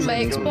motorbike on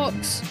my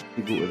Xbox.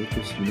 You go to the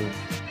casino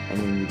and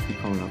then they'd be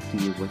coming after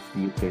you with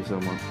the Oppressor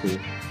Mark II.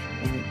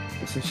 And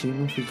it's a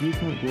shame because you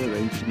can't go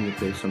around in the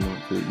Oppressor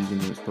Mark II even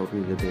though it's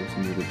probably the best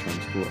mode of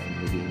transport in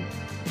the game.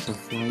 It's a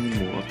flying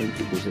motorbike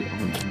that goes like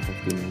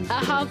 150 miles per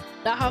hour.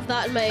 I have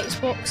that in my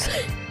Xbox.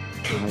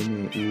 Hi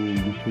mate,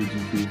 you play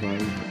GTA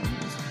 5.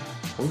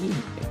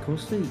 It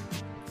costs like...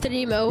 3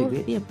 To mil.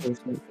 get the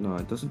Oppressor... No,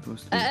 it doesn't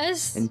cost 3. It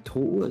is. In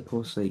total it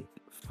costs like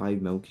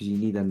 5 mil because you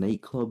need a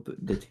nightclub,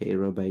 the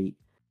Terabyte,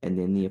 and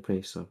then the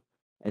Oppressor.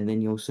 And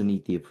then you also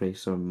need the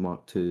Oppressor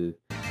Mark II,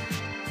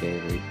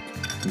 like,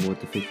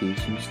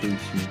 modification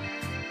station,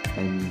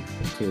 and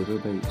the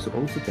Terabyte. So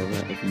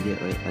altogether, if you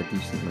get like a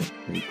decent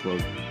nightclub,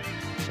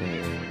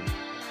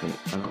 like an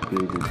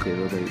upgraded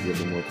Terabyte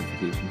with a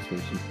modification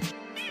station,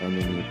 and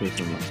then the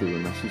Oppressor Mark II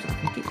with missiles, I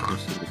think it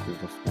costs like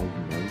over 5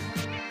 mil.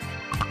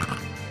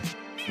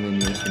 And then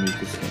you also need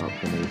to set up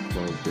the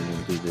nightclub and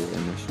then do the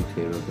initial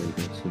Terabyte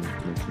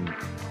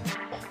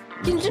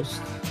mission.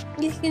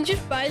 You can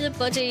just buy the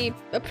bloody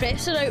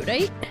oppressor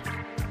outright.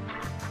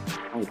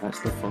 Aye,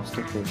 that's the first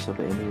Oppressor,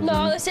 but anyway.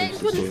 No, the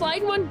second one, the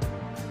flying one.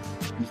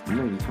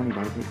 No, you can't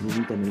buy it. You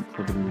need a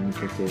nightclub and you need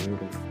a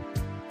Terabyte.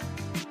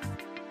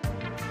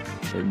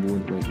 It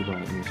won't let you buy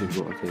it unless you've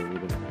got a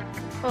Terabyte.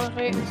 Oh,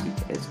 right.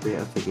 And it's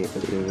better to get the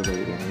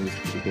Terabyte anyways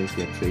because it gives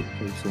you a trade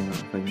price on it, I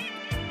think.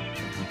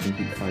 I can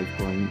get 5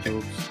 client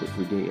jobs, which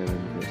would get you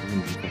around like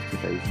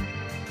 150,000.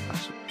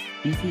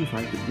 GTA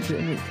 5, you put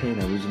in like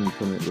 10 hours and you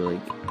come out with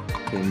like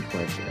 10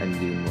 plus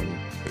in-game money.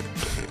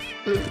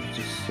 It's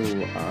just so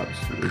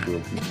absolutely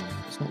broken.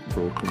 It's not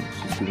broken, it's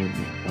just you want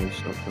the price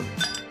up.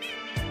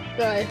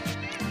 Right.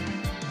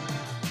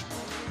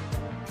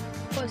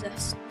 What is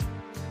this?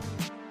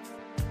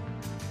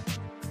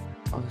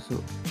 Also,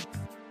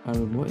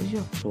 Aaron, what is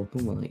your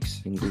problem with like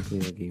single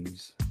player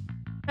games?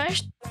 I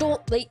just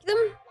don't like them.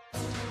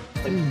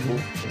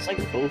 It's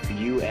like both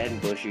you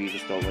and Bushy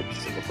just don't like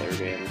single player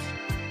games.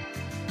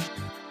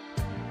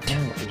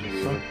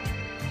 either.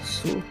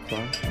 So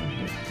class,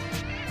 man.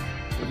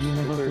 Have you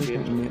never Super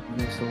played game. Metal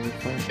Gear Solid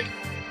 5?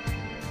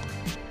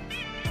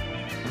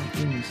 That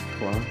game is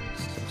class.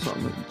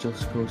 Something like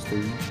Just Cause 3.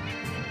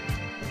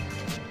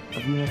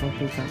 Have you ever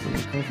played that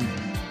with your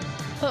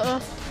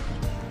cousin?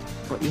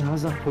 But he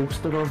has a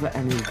poster of it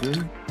in his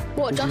room.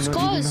 What, Does he Just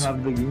not even Cause?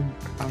 have the game?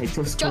 Aye,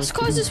 Just Cause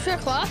 3. is for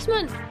class,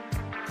 man.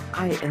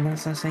 Aye, and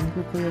that's a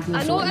single player game.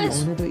 I so what are you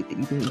noticed. on about that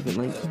you don't even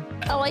like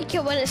it? I like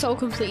it when it's all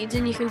completed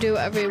and you can do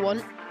whatever you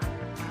want.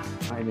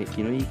 Aye, mate,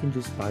 you know you can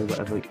just buy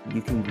whatever.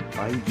 You can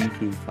buy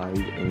GTA 5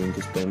 and then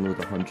just download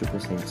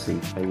 100%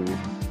 save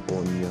file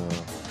on your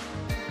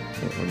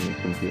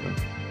computer.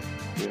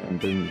 Yeah.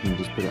 And then you can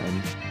just put it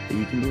in. But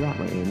you can do that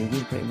like any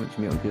game pretty much.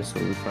 Metal Gear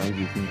Solid 5,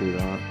 you can do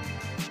that.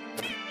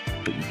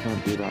 But you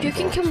can't do that. You in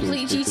can Dark Souls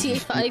complete because GTA you-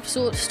 5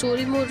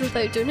 story mode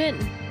without doing it.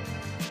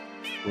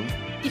 What?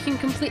 You can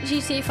complete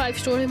GTA 5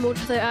 story mode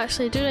without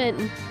actually doing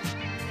it.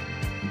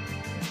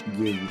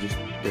 Yeah, you just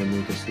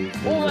download the save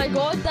file. Oh my and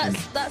god, you can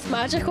that's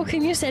magical.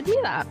 Can you send me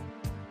that?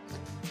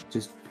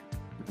 Just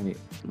right,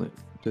 look,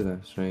 do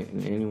this, right?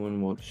 And anyone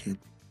watching,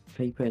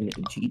 type in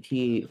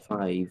GTA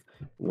 5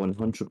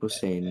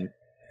 100%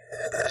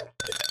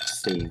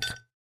 save.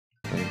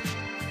 Right?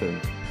 Boom.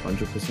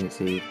 100%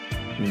 save.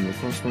 And the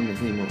first one that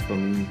came up for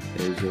me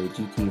is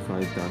GTA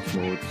 5 dash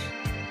mods.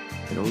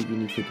 And all you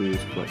need to do is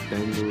click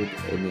download,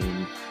 and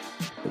then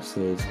it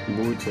says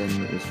loads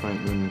in is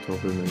Franklin,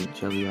 Topperman,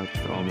 Chiliad,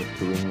 Armored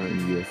Corona,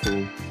 and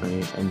UFO,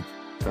 right? And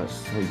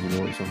that's how you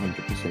know it's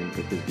 100%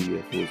 because the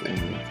UFO is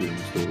only during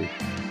the story.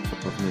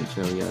 Topperman,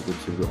 Chiliad,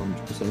 which is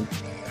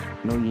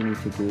 100%. And all you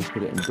need to do is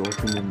put it in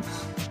documents,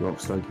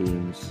 Rockstar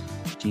Games,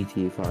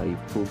 GTA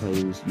 5,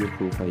 profiles, your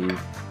profile,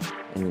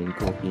 and then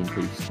copy and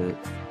paste it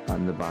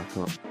and the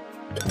backup.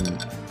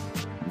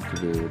 Into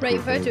the Right, we're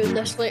profile doing group.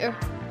 this later.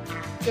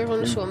 You're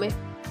going to show me.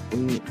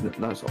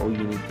 That's all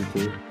you need to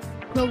do.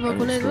 Well, we're And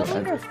going to it's do it got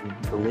later. everything.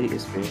 The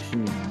latest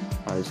version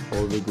has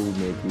all the gold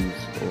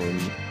medals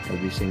on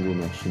every single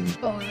mission,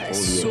 Oh, all that's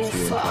the so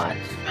excellent fun.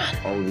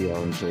 tracks, all the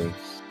arms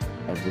race,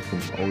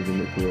 everything, all the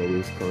nuclear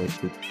waste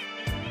collected,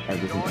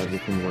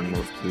 everything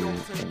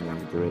 1.2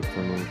 and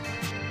director mode,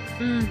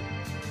 Mm.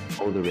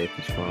 all the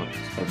wreckage parts,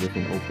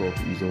 everything, all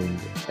properties owned,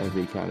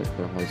 every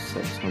character has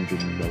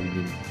 600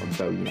 million or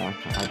billion, I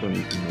don't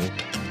even know,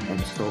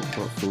 and stock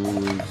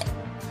portfolios,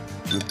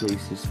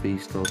 replace the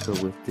space stalker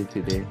with the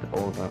cadet,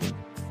 all that.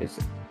 It's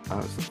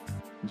absolutely,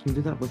 you can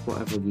do that with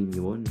whatever game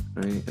you want,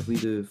 right? If we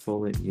do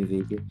Fallout New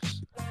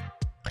Vegas,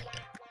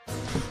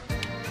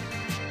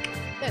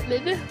 Yeah,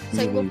 maybe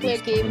single player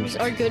games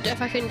are good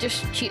if I can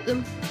just cheat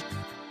them.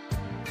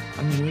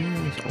 I mean,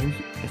 really, it's all,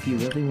 if you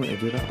really want to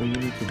do that, all you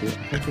need to do, I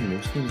think in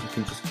most games you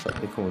can just click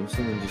the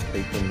console and just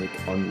type in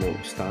like unlock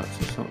stats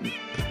or something,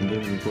 and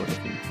then you've got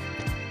everything.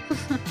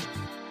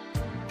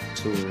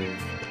 So,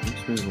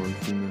 let's move on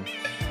from this.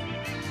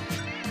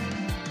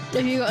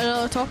 Have you got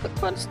another topic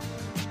first?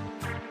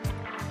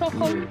 Talk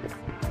on.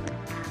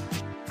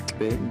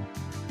 Betting.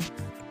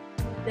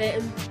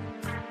 Betting.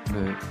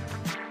 No.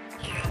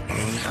 I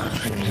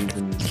can't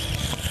even.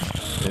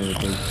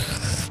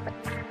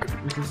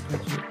 What's this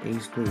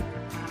question?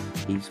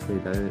 Ace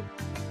played out.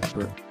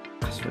 But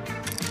I swear,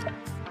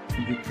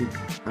 you could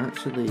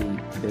actually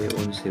bet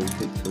on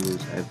Celtic to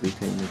lose every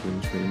time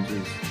against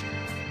Rangers,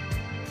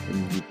 and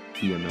you'd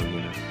be a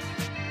millionaire.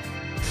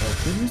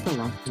 When was the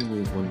last time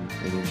they won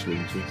against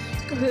Rangers?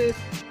 Who?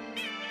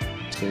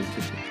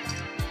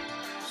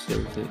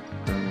 Celtic,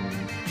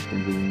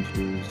 and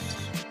Rangers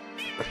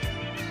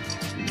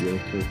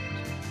record.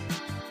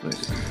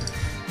 Right.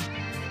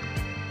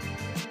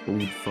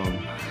 Old Firm.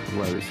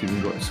 Wow, it's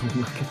even got its own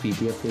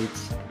Wikipedia page.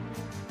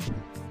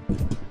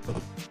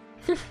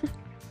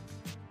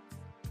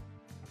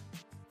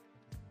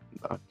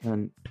 I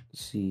can't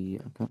see,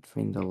 I can't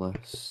find a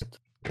list.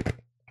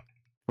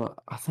 But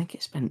I think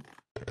it's been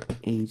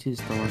ages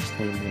the last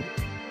time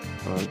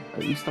or at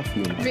least a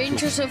few matches.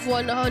 Rangers have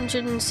won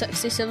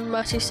 167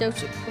 matches,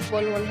 Celtic have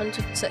won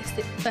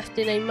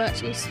 159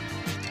 matches.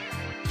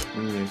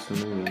 Oh yeah, so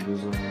no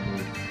Rangers on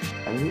there.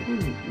 I hate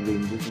when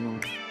Rangers and all.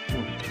 No,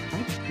 why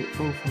do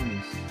football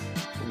fans?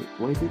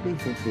 Why do they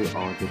think they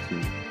are the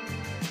team?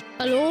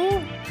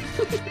 Hello?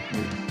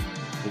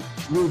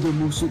 We're the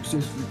most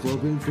successful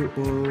club in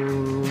football.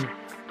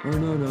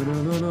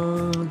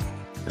 No.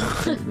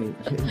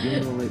 You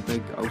know, like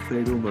big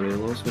Alfredo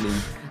Morelos when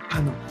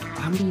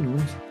I'm being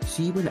honest,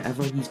 see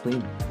whenever he's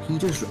playing, he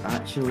just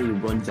actually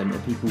runs into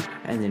people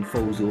and then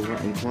falls over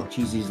and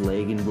clutches his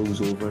leg and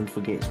rolls over and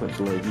forgets which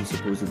leg he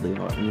supposedly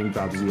hurt and then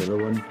grabs the other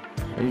one.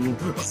 And he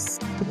goes,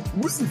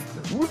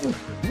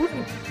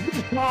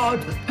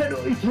 hard,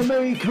 penalty to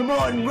me, come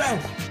on,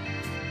 ref!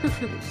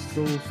 It's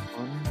so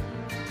fun.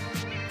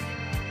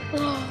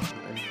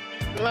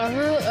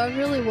 I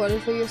really worry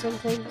for you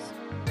sometimes.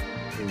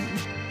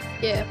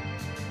 Yeah.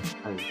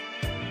 I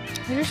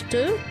just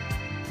do.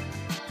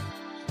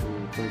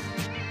 So,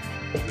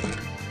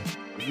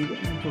 have you got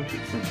any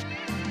topics then?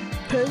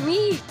 For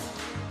me?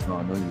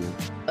 No, no, you.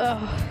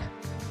 Ugh.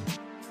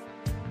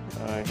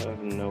 I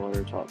have no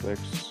other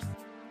topics.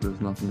 There's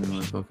nothing you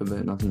want to talk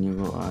about, nothing you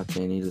got to add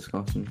to any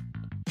discussion.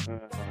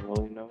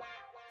 Well, you know.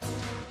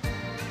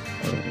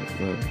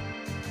 Well,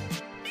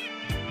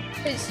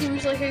 It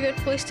seems like a good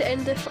place to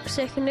end the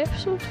second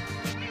episode.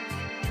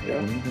 Yeah.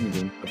 I'm only going to go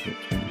in for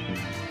about 20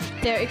 minutes.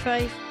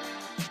 35.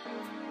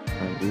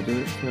 Right, we'll do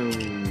it till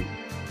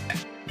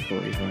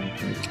 45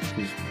 minutes.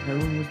 Because how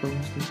long was the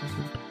last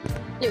episode?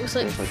 It was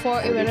like It's 40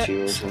 42 minutes.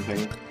 or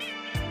something.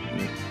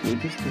 Yeah, we'll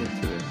just do it to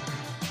then.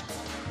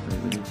 Right,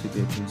 we need to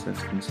get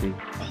consistency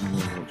and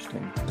more watch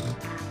time.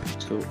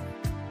 So,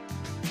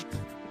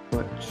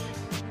 Twitch.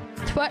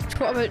 Twitch,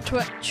 what about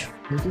Twitch?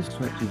 How does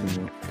Twitch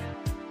even work?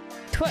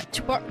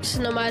 Twitch works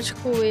in a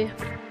magical way.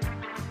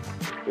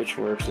 Which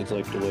works is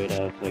like the way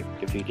to, like,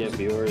 if you get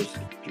viewers,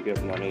 you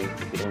get money.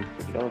 If you don't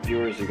have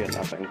viewers, you get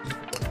nothing.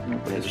 No,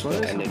 And they just don't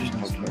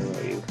care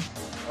about you.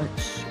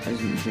 Twitch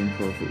isn't being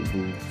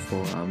profitable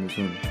for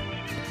Amazon.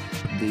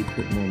 They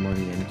put more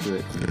money into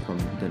it than when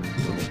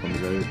it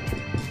comes out.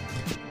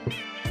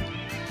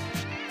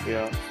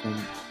 Yeah.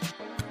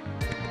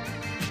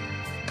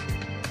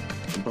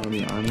 But I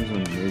mean,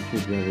 Amazon, they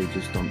could really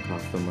just dump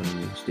half the money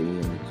each day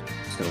and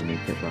still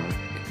make it back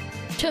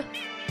Tch.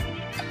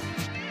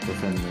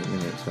 within like the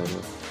next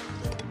hour.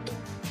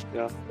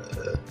 Yeah.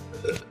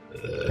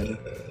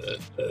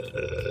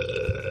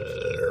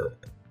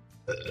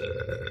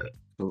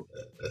 So,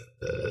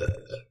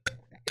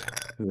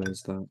 who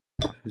is that?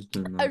 Who's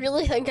doing I that?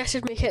 really think I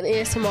should make it an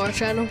ASMR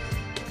channel.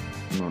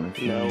 No, if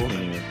you No. make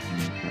any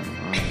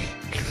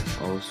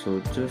Also,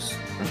 just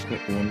a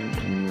quick one,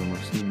 and you're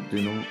listening, do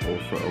not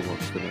offer to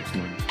watch for this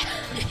month.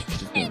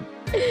 Just don't.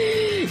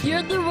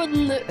 You're the one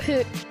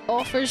who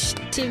offers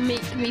to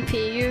make me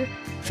pay you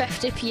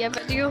 50p a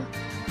video.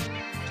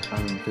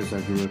 Because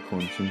I grew a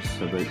conscience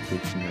about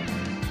taking your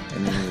money.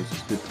 And anyways,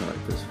 it's good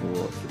practice for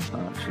what you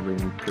actually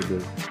need to do.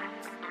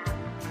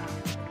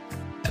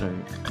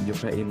 Right, you're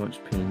pretty much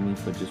paying me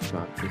for just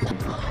practicing.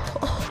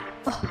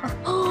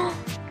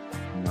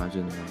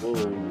 Imagine that. Whoa.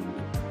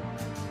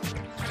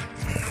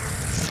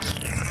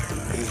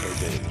 Things are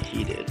getting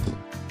heated.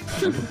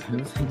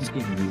 Things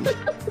getting heated.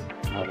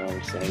 I don't know,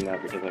 I'm saying that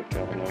because I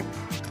don't know.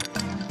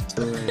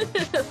 So,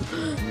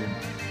 yeah.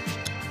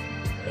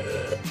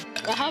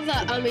 I have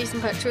that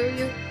amazing picture of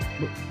you.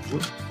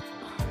 What?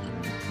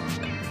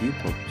 If you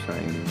publish that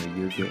anyway,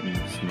 you're getting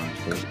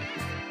smashed out.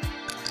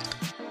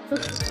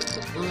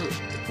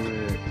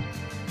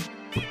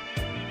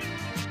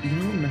 You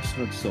know what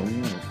Misfit song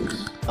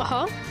is?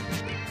 Uh-huh.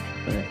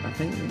 I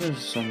think there's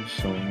some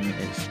song,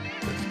 it's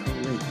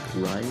called like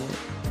Riot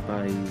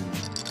by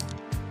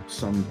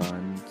some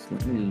band.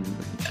 Let me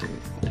look at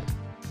it.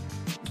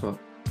 But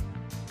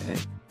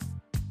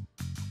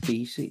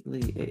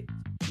basically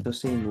they're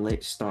saying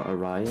let's start a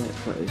riot,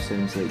 but it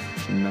sounds like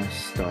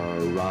Mr.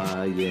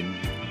 Ryan.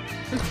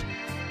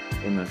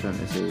 And they're trying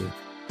to say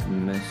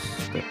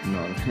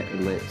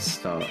let's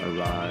start a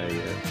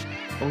riot.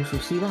 Also,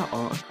 see that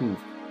article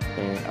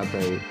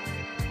about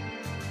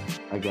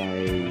a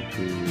guy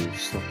who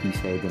stuck his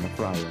head in a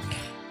fryer?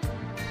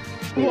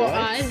 What?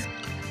 I?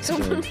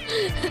 Someone.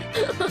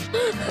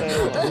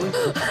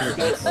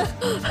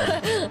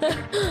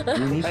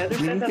 We need I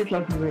understand to that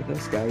talk about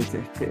this guy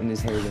putting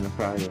his head in a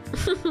fryer.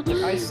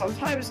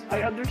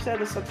 I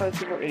understand that sometimes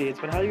people are idiots,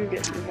 but how do you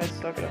get your head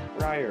stuck in a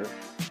fryer?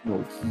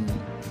 Well,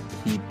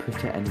 he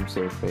put it in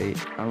himself, right?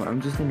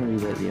 I'm just gonna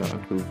read out the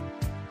article.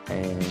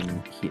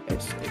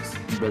 It's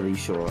really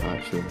short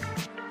actually.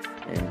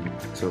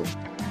 So,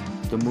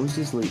 the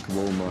Moses Lake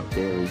Walmart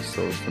deli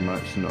sourced a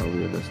merchant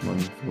earlier this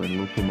month when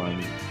local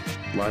man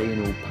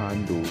Lionel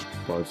Pando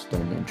buzzed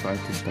in and tried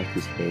to stick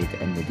his head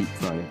in the deep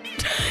fryer.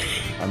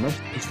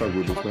 Amidst the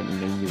struggle, the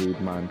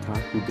 29-year-old man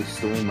tackled the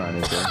store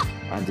manager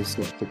and has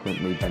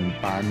subsequently been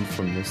banned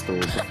from the store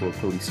before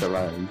police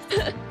arrived.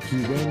 He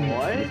then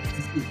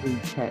repeatedly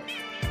kept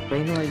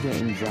finally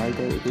getting dragged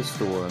out of the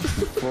store.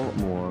 He fought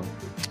more.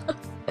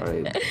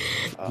 Right.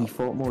 He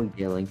fought more,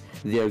 yelling,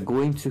 "They're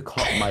going to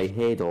cut my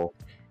head off."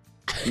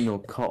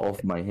 Cut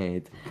off my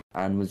head,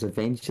 and was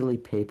eventually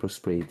pepper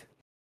sprayed.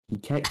 He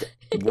kicked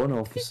one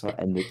officer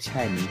in the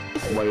chin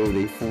while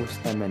they forced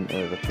him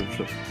into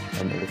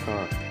the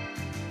car.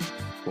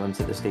 Once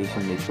at the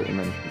station, they put him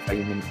in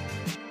confinement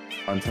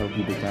until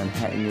he began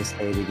hitting his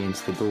head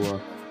against the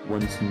door.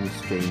 Once in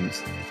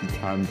restraints, he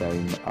calmed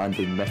down and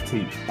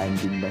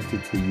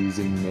admitted to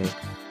using meth.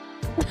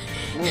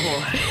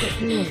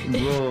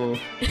 Bro.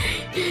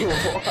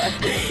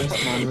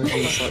 This man was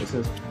in such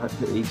a pit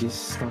that he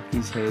just stuck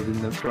his head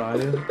in the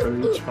fryer, or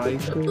he tried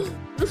to,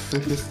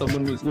 because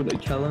someone was going to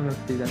kill him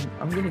if they didn't.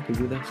 I'm going to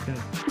Google this guy.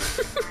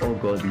 Oh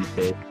god, he's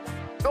dead.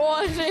 Oh,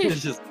 I see.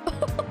 It's just...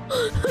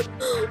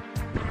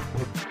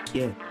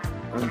 Yeah,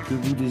 I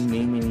googled his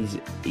name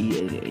and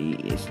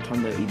it's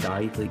turned out he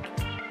died, like...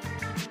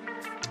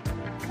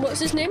 What's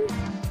his name?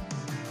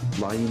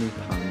 Lionel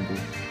Pando.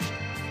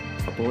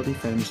 A body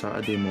found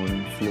Saturday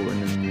morning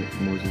floating in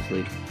Moses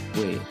Lake.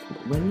 Wait,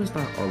 when was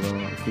that other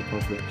article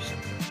published?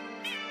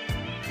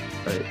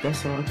 Right,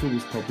 this article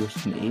was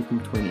published on April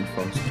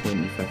 21st,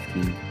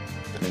 2015.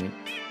 Right?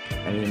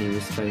 And then he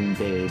was found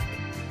dead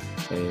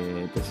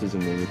this is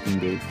American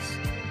dates.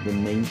 The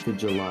 9th of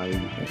July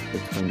of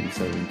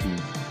 2017.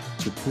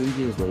 So 2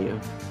 years later,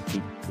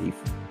 he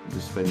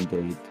was found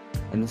dead.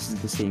 And this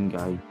is the same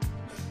guy.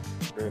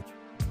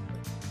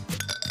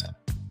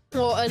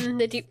 What, in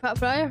the Deep Pat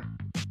Fryer?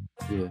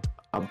 Yeah.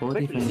 A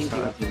body But you found think you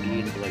have to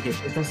Saturday. be like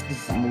Yeah, this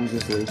is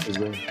Moses Lake as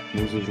well.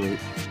 Moses Lake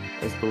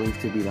is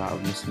believed to be that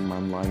of missing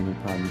man Lionel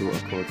Pando,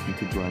 according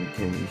to Grant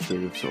County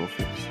Sheriff's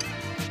Office.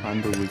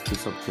 Pando was the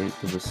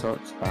subject of a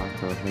search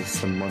after his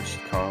submerged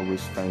car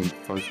was found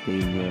Thursday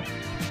near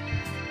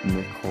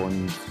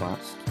Macon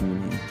Flats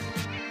community.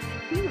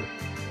 Yeah,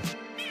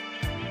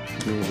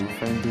 they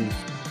found his.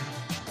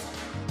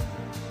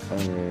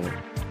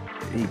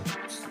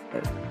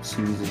 It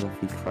seems as if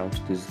he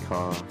crashed his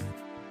car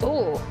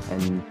Oh,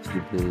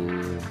 into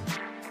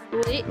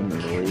wait. the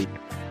lake.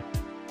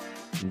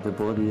 The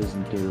body is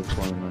in care of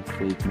coroner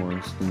Craig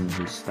Morrison and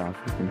his staff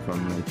have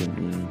confirmed the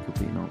identity and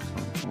complete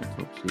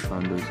autopsy.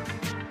 Pandas.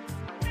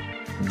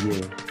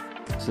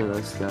 Yeah. So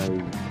this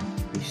guy,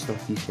 he stuck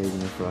his head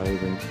in a fryer,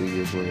 then 2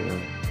 years later.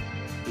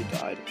 he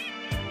died.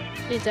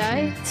 He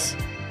died?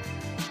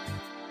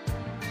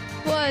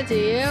 What a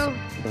deal.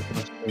 The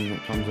first thing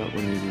that comes up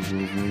when he was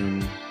his name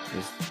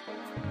is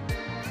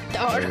The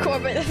hardcore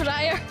about the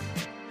fryer.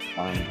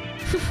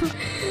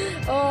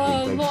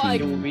 Oh, Big what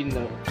He a, will be, he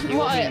will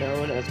What be a-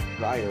 known as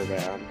Fryer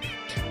Man.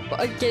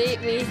 what a great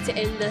way to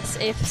end this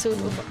episode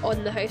of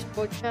On the House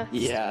podcast.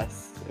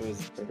 Yes, it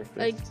was perfect.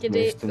 A great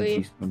Rest in way.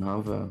 peace,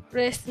 Manava.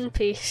 Rest in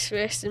peace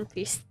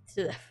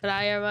to the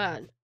Fryer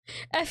Man.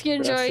 If you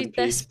Rest in enjoyed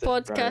this peace to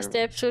Fryer podcast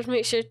Man. episode,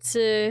 make sure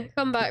to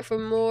come back for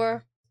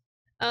more.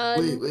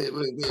 And Wait.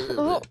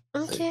 oh,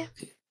 okay.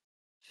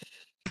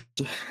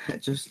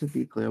 Just to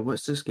be clear,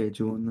 what's the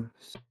schedule on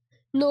this?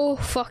 No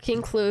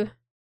fucking clue.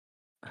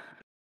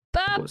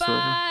 Bye Whatsoever.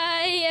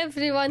 bye,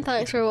 everyone.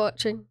 Thanks for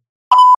watching.